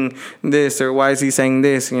rebuking this? Or why is he saying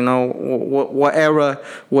this? What era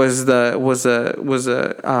was the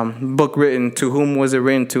book written to? Whom was it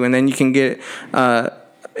written to? And then you can get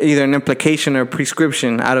either an implication or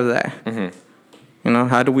prescription out of that.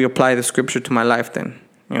 How do we apply the scripture to my life then?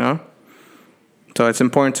 So it's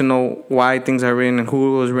important to know why things are written and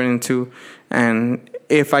who it was written to, and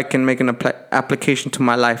if I can make an application to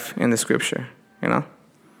my life in the scripture, Not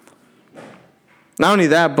only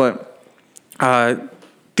that, but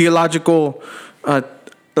theological,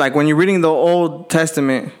 like when you're reading the Old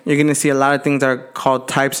Testament, you're going to see a lot of things that are called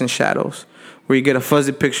types and shadows, where you get a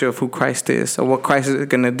fuzzy picture of who Christ is or what Christ is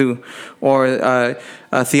going to do, or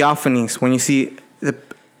theophanies, when you see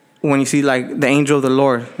like the angel of the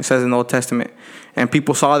Lord, it says in the Old Testament, and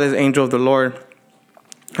people saw this angel of the Lord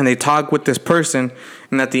And they talk with this person,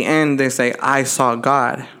 and at the end they say, I saw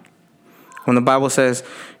God. When the Bible says,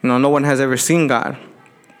 no one has ever seen God.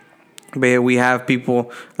 But we have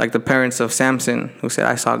people like the parents of Samson who said,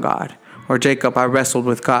 I saw God. Or Jacob, I wrestled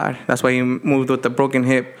with God. That's why he moved with a broken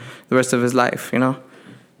hip the rest of his life, And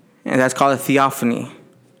that's called a theophany.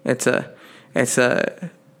 It's a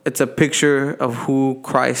picture of who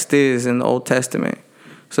Christ is in the Old Testament.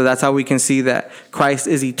 So that's how we can see that Christ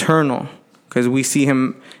is eternal, because we see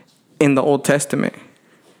him in the Old Testament.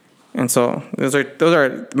 And so those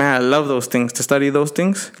are man, I love those things, to study those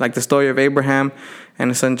things, like the story of Abraham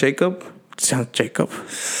and his son Jacob.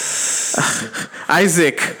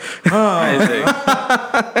 Isaac.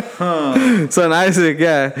 Son Isaac,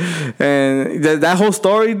 yeah. And that whole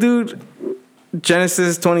story, dude,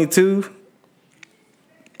 Genesis 22,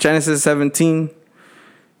 Genesis 17,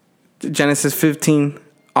 Genesis 15,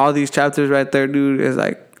 all these chapters right there, dude, is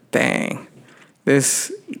like, dang.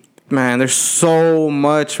 Man, there's so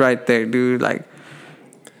much right there, dude. Like,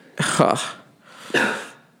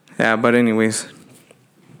 yeah, but anyways.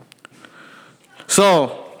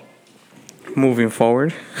 So, moving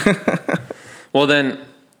forward. Well, then,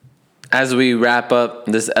 as we wrap up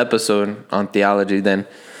this episode on theology, then,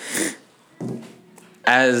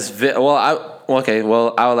 I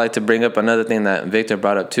would like to bring up another thing that Victor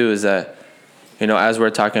brought up too, is that, as we're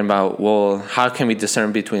talking about, well, how can we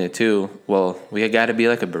discern between the two? Well, we got to be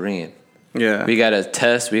like a Berean. Yeah. We got to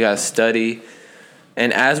test, we got to study.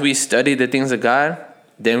 And as we study the things of God,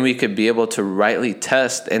 then we could be able to rightly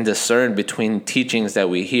test and discern between teachings that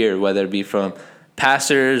we hear, whether it be from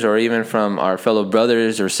pastors or even from our fellow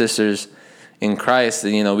brothers or sisters in Christ.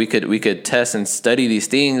 We could test and study these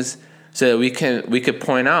things so that we could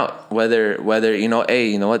point out whether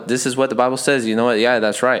hey, what, this is what the Bible says. You know what? Yeah,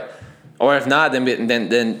 that's right. Or if not,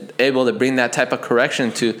 then able to bring that type of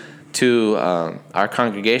correction to our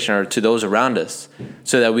congregation or to those around us,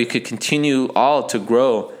 so that we could continue all to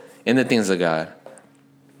grow in the things of God.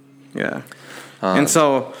 Yeah. And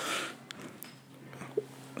so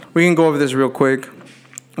we can go over this real quick.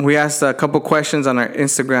 We asked a couple questions on our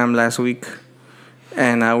Instagram last week,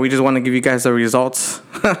 and we just want to give you guys the results.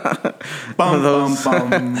 Let's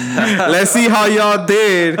see how y'all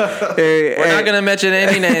did. We're not going to mention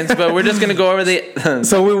any names, but we're just going to go over the...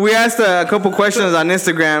 So we asked a couple questions on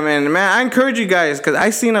Instagram, and man, I encourage you guys, because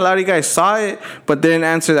I seen a lot of you guys saw it, but didn't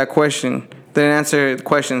answer that question.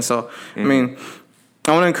 So, I mean,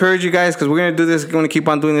 I want to encourage you guys, because we're going to do this, we're going to keep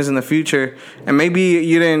on doing this in the future. And maybe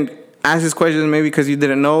you didn't ask this question, maybe because you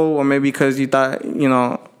didn't know, or maybe because you thought,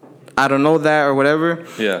 I don't know that or whatever.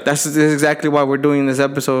 Yeah. This is exactly why we're doing this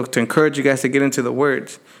episode, to encourage you guys to get into the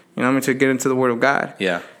words. To get into the Word of God.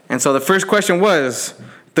 Yeah. And so the first question was,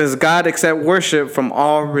 does God accept worship from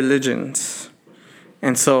all religions?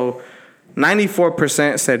 And so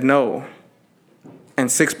 94% said no, and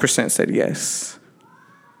 6% said yes.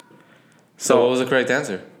 So what was the correct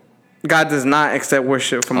answer? God does not accept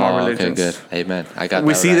worship from all religions. Okay, good. Amen. I got that.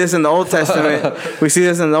 We see this in the Old Testament. We see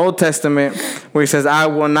this in the Old Testament where he says, I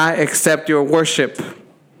will not accept your worship.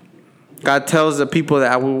 God tells the people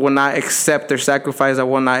that I will not accept their sacrifice. I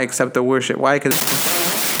will not accept their worship. Why? Because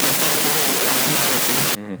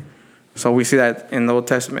So we see that in the Old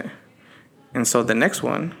Testament. And so the next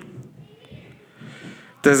one.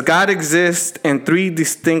 Does God exist in three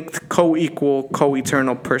distinct, co-equal,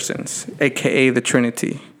 co-eternal persons, a.k.a. the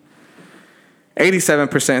Trinity?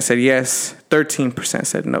 87% said yes, 13%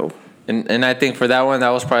 said no. And I think for that one, that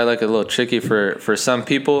was probably like a little tricky for some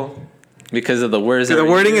people because of the words. The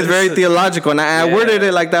wording is very theological, and I worded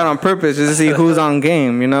it like that on purpose just to see who's on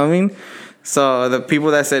game, you know what I mean? So the people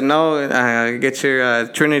that said no, get your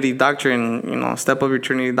Trinity doctrine, step up your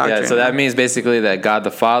Trinity doctrine. Yeah, so that means basically that God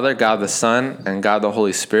the Father, God the Son, and God the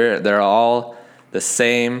Holy Spirit, they're all the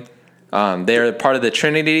same. They're part of the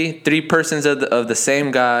Trinity, three persons of the same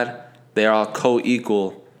God. They are all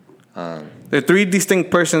co-equal. They're three distinct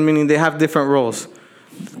persons, meaning they have different roles.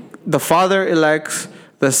 The Father elects,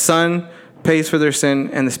 the Son pays for their sin,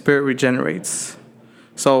 and the Spirit regenerates.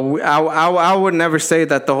 So I would never say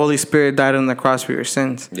that the Holy Spirit died on the cross for your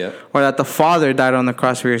sins. Yep. Or that the Father died on the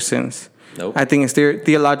cross for your sins. Nope. I think it's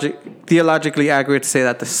theologically accurate to say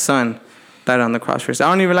that the Son died on the cross for your sins.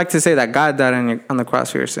 I don't even like to say that God died on the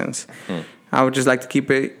cross for your sins. I would just like to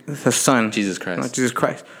keep it the Son. Jesus Christ. Jesus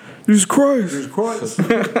Christ. Jesus Christ. Jesus Christ.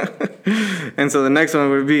 And so the next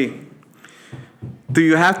one would be, do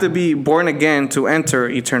you have to be born again to enter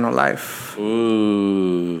eternal life?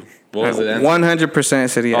 Ooh. What was it? 100%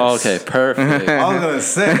 said yes. Oh, okay, perfect. I was going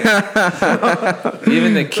to say.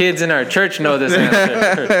 Even the kids in our church know this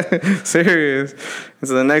answer. Serious. And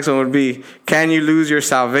so the next one would be, can you lose your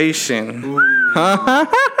salvation? Ooh. Whoa,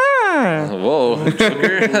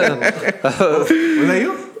 Joker. Was that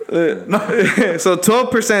you? So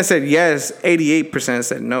 12% said yes, 88%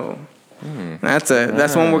 said no. That's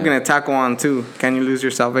one we're gonna tackle on too. Can you lose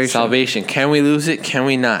your salvation? Salvation. Can we lose it? Can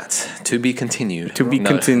we not? To be continued. To be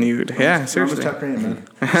continued. Yeah, seriously. Chapter 8, man.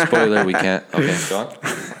 Spoiler, we can't. Okay, go on.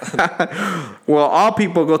 Well, all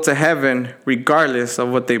people go to heaven regardless of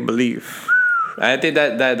what they believe. I think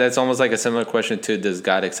that's almost like a similar question to, does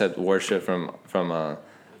God accept worship from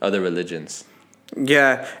other religions?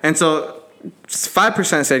 Yeah, and so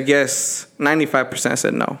 5% said yes, 95%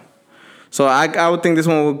 said no. So I would think this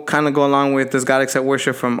one will kind of go along with, does God accept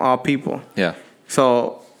worship from all people? Yeah.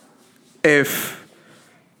 So and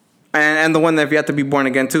the one that if you have to be born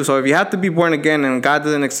again too. So if you have to be born again and God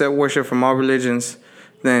doesn't accept worship from all religions,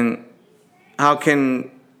 then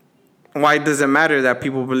why does it matter that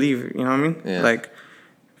people believe? You know what I mean? Yeah. Like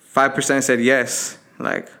 5% said yes.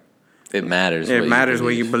 Like it matters. It matters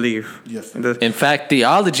what you believe. Yes. In fact,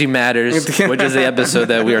 theology matters, which is the episode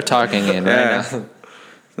that we are talking in right now.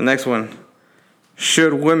 The next one.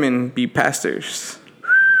 Should women be pastors?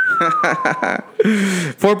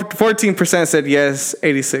 14% said yes,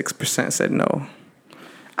 86% said no.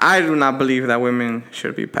 I do not believe that women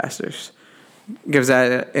should be pastors. Gives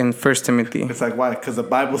that in 1 Timothy. It's like, why? Because the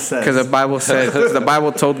Bible says. Because the Bible said. The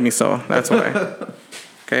Bible told me so. That's why.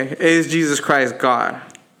 Okay. Is Jesus Christ God?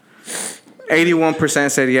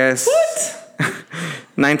 81% said yes. What?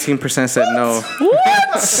 19% said no. What?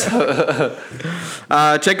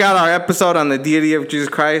 Check out our episode on the deity of Jesus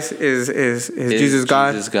Christ. Is Jesus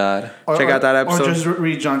God? Jesus God. Check out that episode. Or just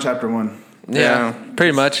read John chapter 1. Yeah,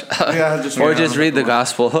 pretty much. Yeah, just or just read the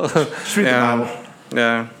gospel. Just read the Bible.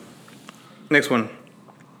 Yeah. Next one.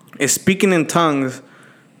 Is speaking in tongues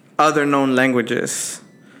other known languages?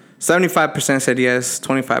 75% said yes,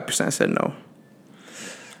 25% said no.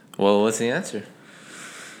 Well, what's the answer?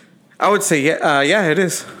 I would say yeah, it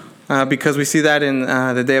is. Because we see that in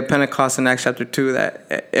the day of Pentecost in Acts chapter 2,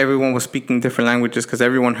 that everyone was speaking different languages because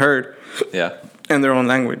everyone heard in their own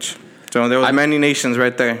language. So there was many nations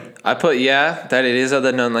right there. I put that it is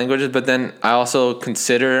other known languages, but then I also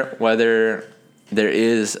consider whether there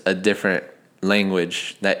is a different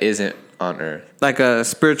language that isn't on earth. Like a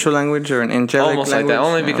spiritual language or an angelic almost language? Like that.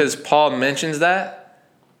 Only because Paul mentions that,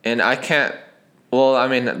 and I can't. Well, I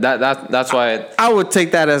mean that's why I would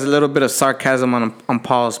take that as a little bit of sarcasm on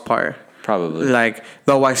Paul's part. Probably. Like,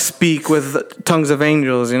 though I speak with tongues of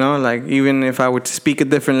angels, like even if I were to speak a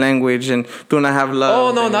different language and do not have love.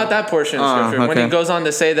 Oh no, not that portion of scripture. Okay. When he goes on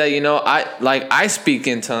to say that, I speak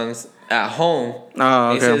in tongues at home.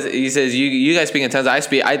 Oh, okay. He says you guys speak in tongues. I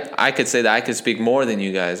could say that I could speak more than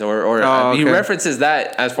you guys, or he references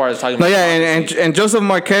that as far as talking about. And Joseph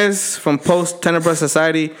Marquez from Post Tenebra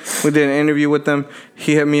Society, we did an interview with him.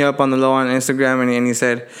 He hit me up on the low on Instagram and he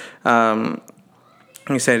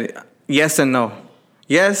said yes and no.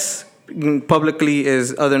 Yes, publicly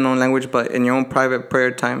is other known language, but in your own private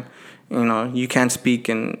prayer time, you can't speak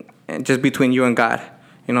and just between you and God,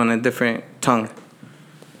 in a different tongue.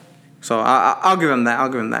 So I'll give him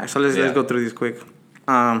that. So let's go through these quick.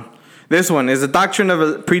 This one is the doctrine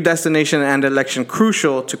of predestination and election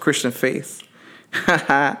crucial to Christian faith.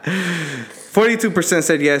 42%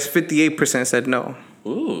 said yes, 58% said no.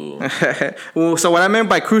 Ooh. So what I meant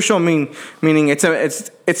by crucial meaning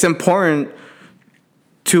it's important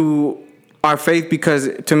to our faith, because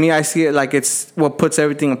to me I see it like it's what puts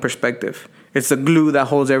everything in perspective. It's the glue that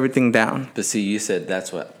holds everything down. But see, you said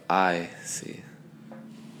that's what I see.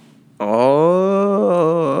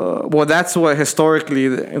 Oh, well, that's what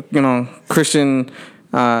historically, Christian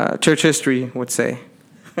church history would say.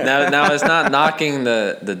 Now it's not knocking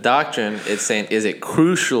the doctrine. It's saying, is it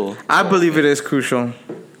crucial? I believe it is crucial.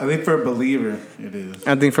 I think for a believer, it is.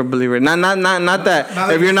 I think for a believer, not that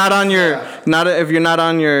if you're not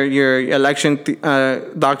on your election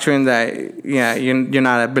doctrine, that you're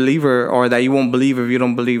not a believer, or that you won't believe if you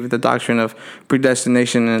don't believe the doctrine of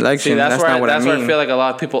predestination and election. See, that's not what I mean. That's where I feel like a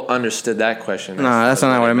lot of people understood that question. No, that's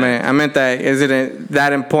not what I meant. I meant that is it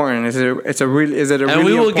that important? Is it a really And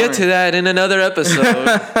we will get to that in another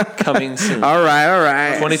episode coming soon. All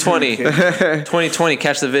right. 2020, 2020,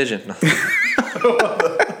 catch the vision.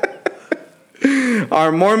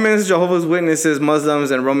 Our Mormons, Jehovah's Witnesses,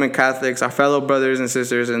 Muslims, and Roman Catholics are fellow brothers and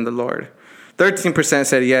sisters in the Lord. 13%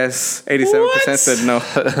 said yes, 87% said no.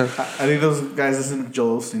 I think those guys listen to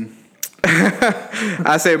Joel Osteen.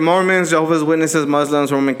 I say Mormons, Jehovah's Witnesses,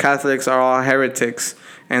 Muslims, Roman Catholics are all heretics,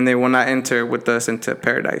 and they will not enter with us into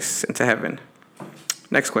paradise, into heaven.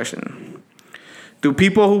 Next question. Do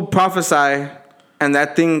people who prophesy and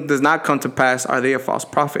that thing does not come to pass, are they a false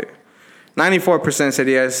prophet? 94% said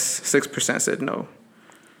yes, 6% said no.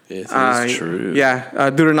 It is true. Yeah,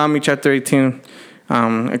 Deuteronomy chapter 18,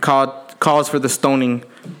 it calls for the stoning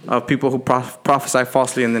of people who prophesy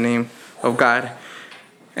falsely in the name of God.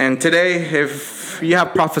 And today, if you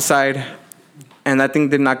have prophesied and that thing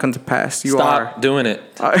did not come to pass, you Stop doing it.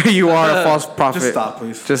 You are a false prophet. Just stop,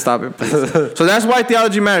 please. Just stop it, please. So that's why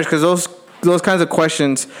theology matters, because those kinds of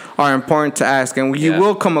questions are important to ask, and you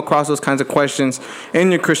will come across those kinds of questions in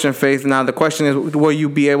your Christian faith. Now, the question is, will you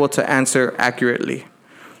be able to answer accurately?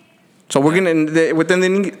 So we're gonna within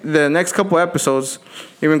the next couple episodes,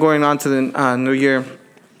 even going on to the new year,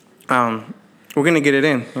 we're gonna get it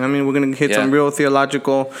in. You know what I mean? We're gonna hit some real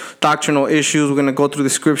theological, doctrinal issues. We're gonna go through the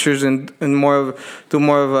scriptures and do more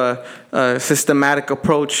of a systematic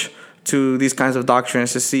approach to these kinds of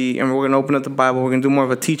doctrines to see, and we're gonna open up the Bible. We're gonna do more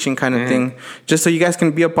of a teaching kind of thing, just so you guys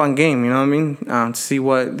can be up on game. You know what I mean? To see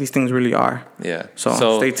what these things really are. Yeah.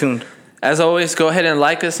 So stay tuned. As always, go ahead and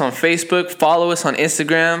like us on Facebook, follow us on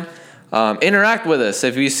Instagram. Interact with us.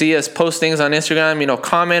 If you see us post things on Instagram,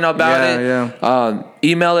 comment about it. Yeah.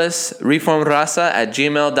 Email us,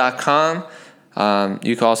 reformraza@gmail.com.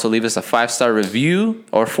 You can also leave us a 5-star review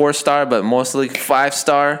or 4-star, but mostly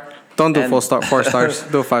 5-star. Don't do 4 stars.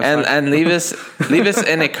 Do 5 stars. And leave us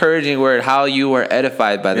an encouraging word, how you were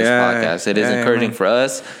edified by this podcast. It is encouraging for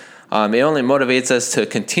us. It only motivates us to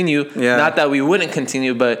continue. Yeah. Not that we wouldn't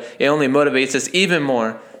continue, but it only motivates us even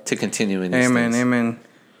more to continue in these things. Amen.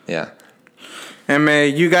 Yeah. And may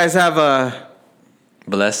you guys have a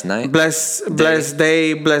blessed night. Blessed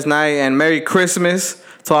day, blessed night, and Merry Christmas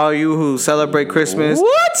to all you who celebrate Christmas.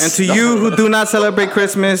 What? And to you who do not celebrate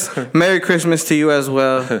Christmas, Merry Christmas to you as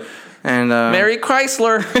well. And Merry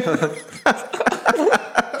Chrysler.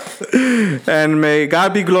 And may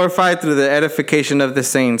God be glorified through the edification of the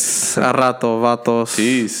saints. A rato, vatos.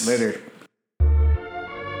 Peace. Later.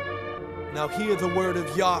 Now hear the word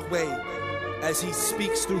of Yahweh as he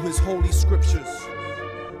speaks through his holy scriptures.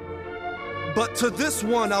 But to this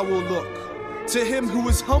one I will look, to him who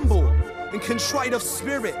is humble and contrite of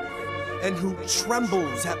spirit, and who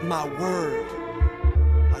trembles at my word.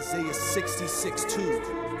 Isaiah 66:2,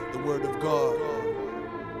 the word of God.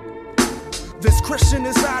 This Christian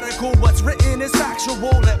is radical, what's written is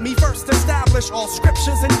factual. Let me first establish all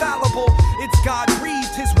scriptures infallible. It's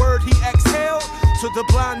God-breathed, his word he exhaled. To the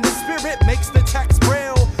blind, the spirit makes the text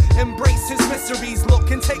braille. Embrace his mysteries,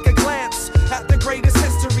 look and take a glance at the greatest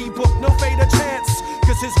history book, no fate or chance.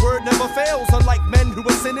 Cause his word never fails, unlike men who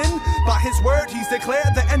are sinning. By his word he's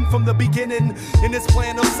declared the end from the beginning. And his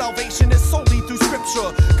plan of salvation is solely through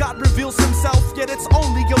scripture. God reveals himself, yet it's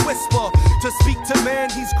only a whisper. To speak to man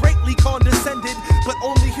he's greatly condescended, but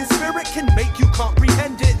only his spirit can make you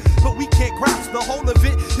comprehend it. But we can't grasp the whole of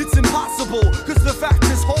it, it's impossible. Cause the fact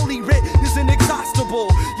is holy writ is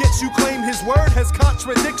inexhaustible. Yet you claim his word has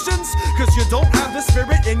contradictions, cause you don't have the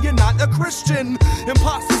spirit and you're not a Christian.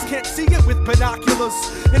 Imposters can't see it with binoculars,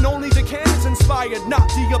 and only the canon's inspired, not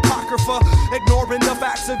the Apocrypha. Ignoring the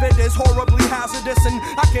facts of it is horribly hazardous, and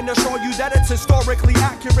I can assure you that it's historically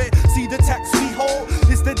accurate. See, the text we hold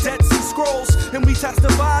is the Dead Sea Scrolls, and we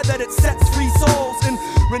testify that it sets free souls and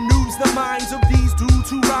renews the minds of these due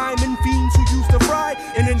to rhyme and fiends who used to fry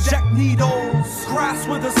and inject needles. Grass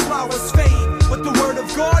with its flowers fade, but the word of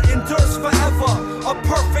God endures forever. A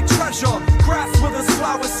perfect treasure. Grass with its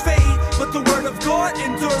flowers fade, but the word of God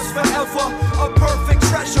endures forever. A perfect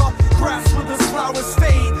treasure. Grass with its flowers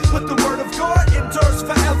fade, but the word of God endures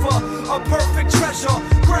forever. A perfect treasure.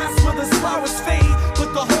 Grass with its flowers fade,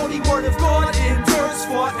 but the holy word of God endures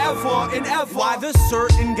forever and ever. Why the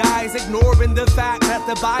certain guys ignoring the fact that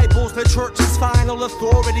the Bible's the church's final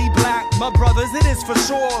authority? Black, my brothers, it is for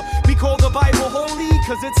sure. We call the Bible holy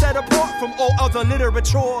cause it's set apart from all other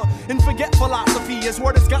literature. And forget philosophy, his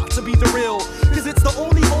word has got to be the real, cause it's the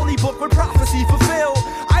only holy book where prophecy fulfill.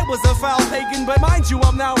 I was a foul pagan, but mind you,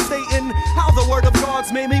 I'm now stating how the word of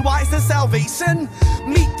God's made me wise to salvation.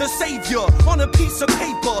 Meet the Savior on a piece of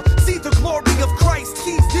paper. See the glory of Christ,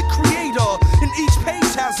 he's the creator. And each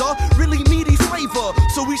page has a really meaty flavor,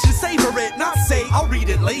 so we should savor it, not say I'll read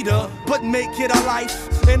it later, but make it a life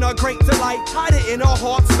and a great delight. Hide it in our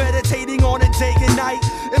hearts, meditating on it day and night,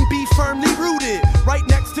 and be firmly rooted right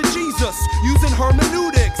next to Jesus, using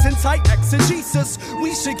hermeneutics and tight exegesis.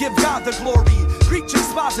 We should give God the glory, preach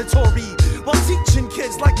expository while teaching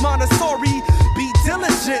kids like Montessori. Be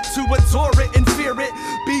diligent to adore it and fear it.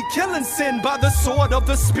 Be killing sin by the sword of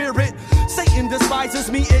the Spirit. Satan despises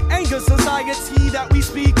me, it angers society that we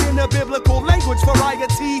speak in a biblical language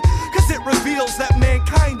variety. Cause it reveals that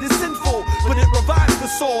mankind is sinful, but it revives the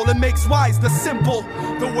soul and makes wise the simple.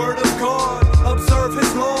 The word of God, observe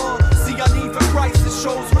his law. See, our need for Christ, it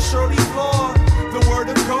shows we're surely flawed. The word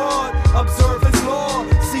of God, observe his law.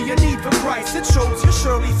 See your need for Christ, it shows you're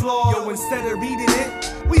surely flawed. Yo, instead of reading it,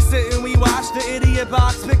 we sit and we watch the idiot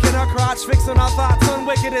box, picking our crotch, fixing our thoughts on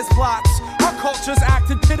wickedest plots. Our culture's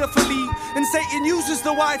acted pitifully, and Satan uses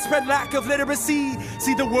the widespread lack of literacy.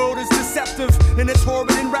 See, the world is deceptive, and it's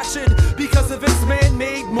horrid and wretched because of its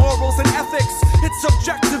man-made morals and ethics. Its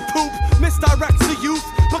subjective poop misdirects the youth,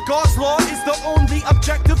 but God's law is the only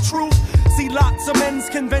objective truth. See, lots of men's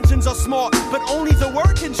conventions are smart, but only the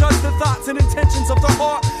word can judge the thoughts and intentions of the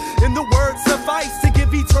heart. And the word suffice to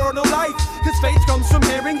give eternal life, cause faith comes from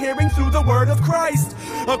hearing through the word of Christ.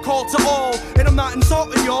 A call to all, and I'm not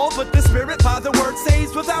insulting y'all, but the Spirit by the word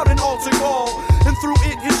saves without an altar call. And through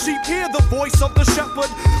it his sheep hear the voice of the shepherd.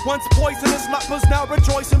 Once poisonous lepers, now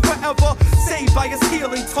rejoicing forever, saved by his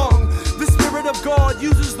healing tongue. The Spirit of God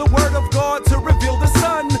uses the word of God to reveal the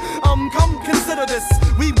Son. Come consider this,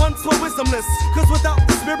 we once were wisdomless, cause without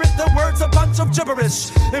the Spirit the word's a bunch of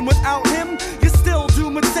gibberish. And without him, you're still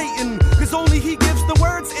doomed with Satan, cause only he gives the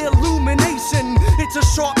words illumination. It's a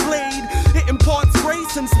sharp blade, it imparts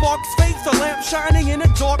grace and sparks faith, a lamp shining in a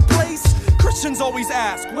dark place. Christians always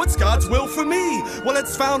ask, what's God's will for me? Well,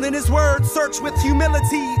 it's found in his word, search with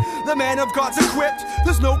humility. The man of God's equipped,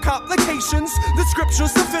 there's no complications. The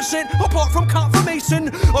scripture's sufficient, apart from confirmation.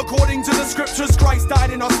 According to the scriptures, Christ died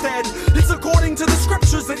in our stead. It's according to the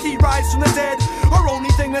scriptures that he rise from the dead. Our only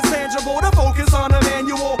thing that's tangible to focus on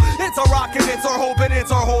Emmanuel. It's our rock and it's our hope and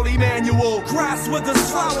it's our holy manual. Grass with the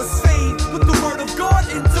flowers fade, but the word of God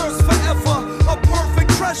endures forever. A perfect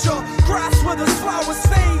treasure. Grass with the flowers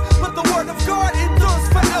fade, but the word of God endures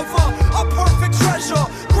forever. A perfect treasure.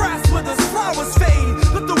 Grass with the flowers fade,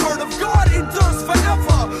 but the word of God endures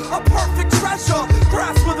forever. A perfect treasure.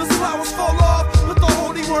 Grass with the flowers fall off, but the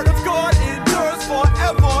holy word of God endures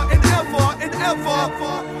forever and ever and ever.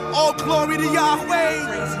 All glory to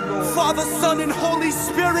Yahweh, Father, Son, and Holy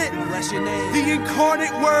Spirit, the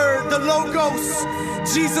incarnate word, the Logos,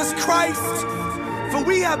 Jesus Christ. For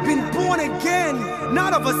we have been born again,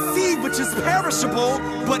 not of a seed which is perishable,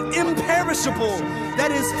 but imperishable.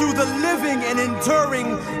 That is through the living and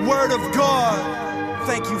enduring word of God.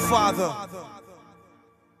 Thank you, Father.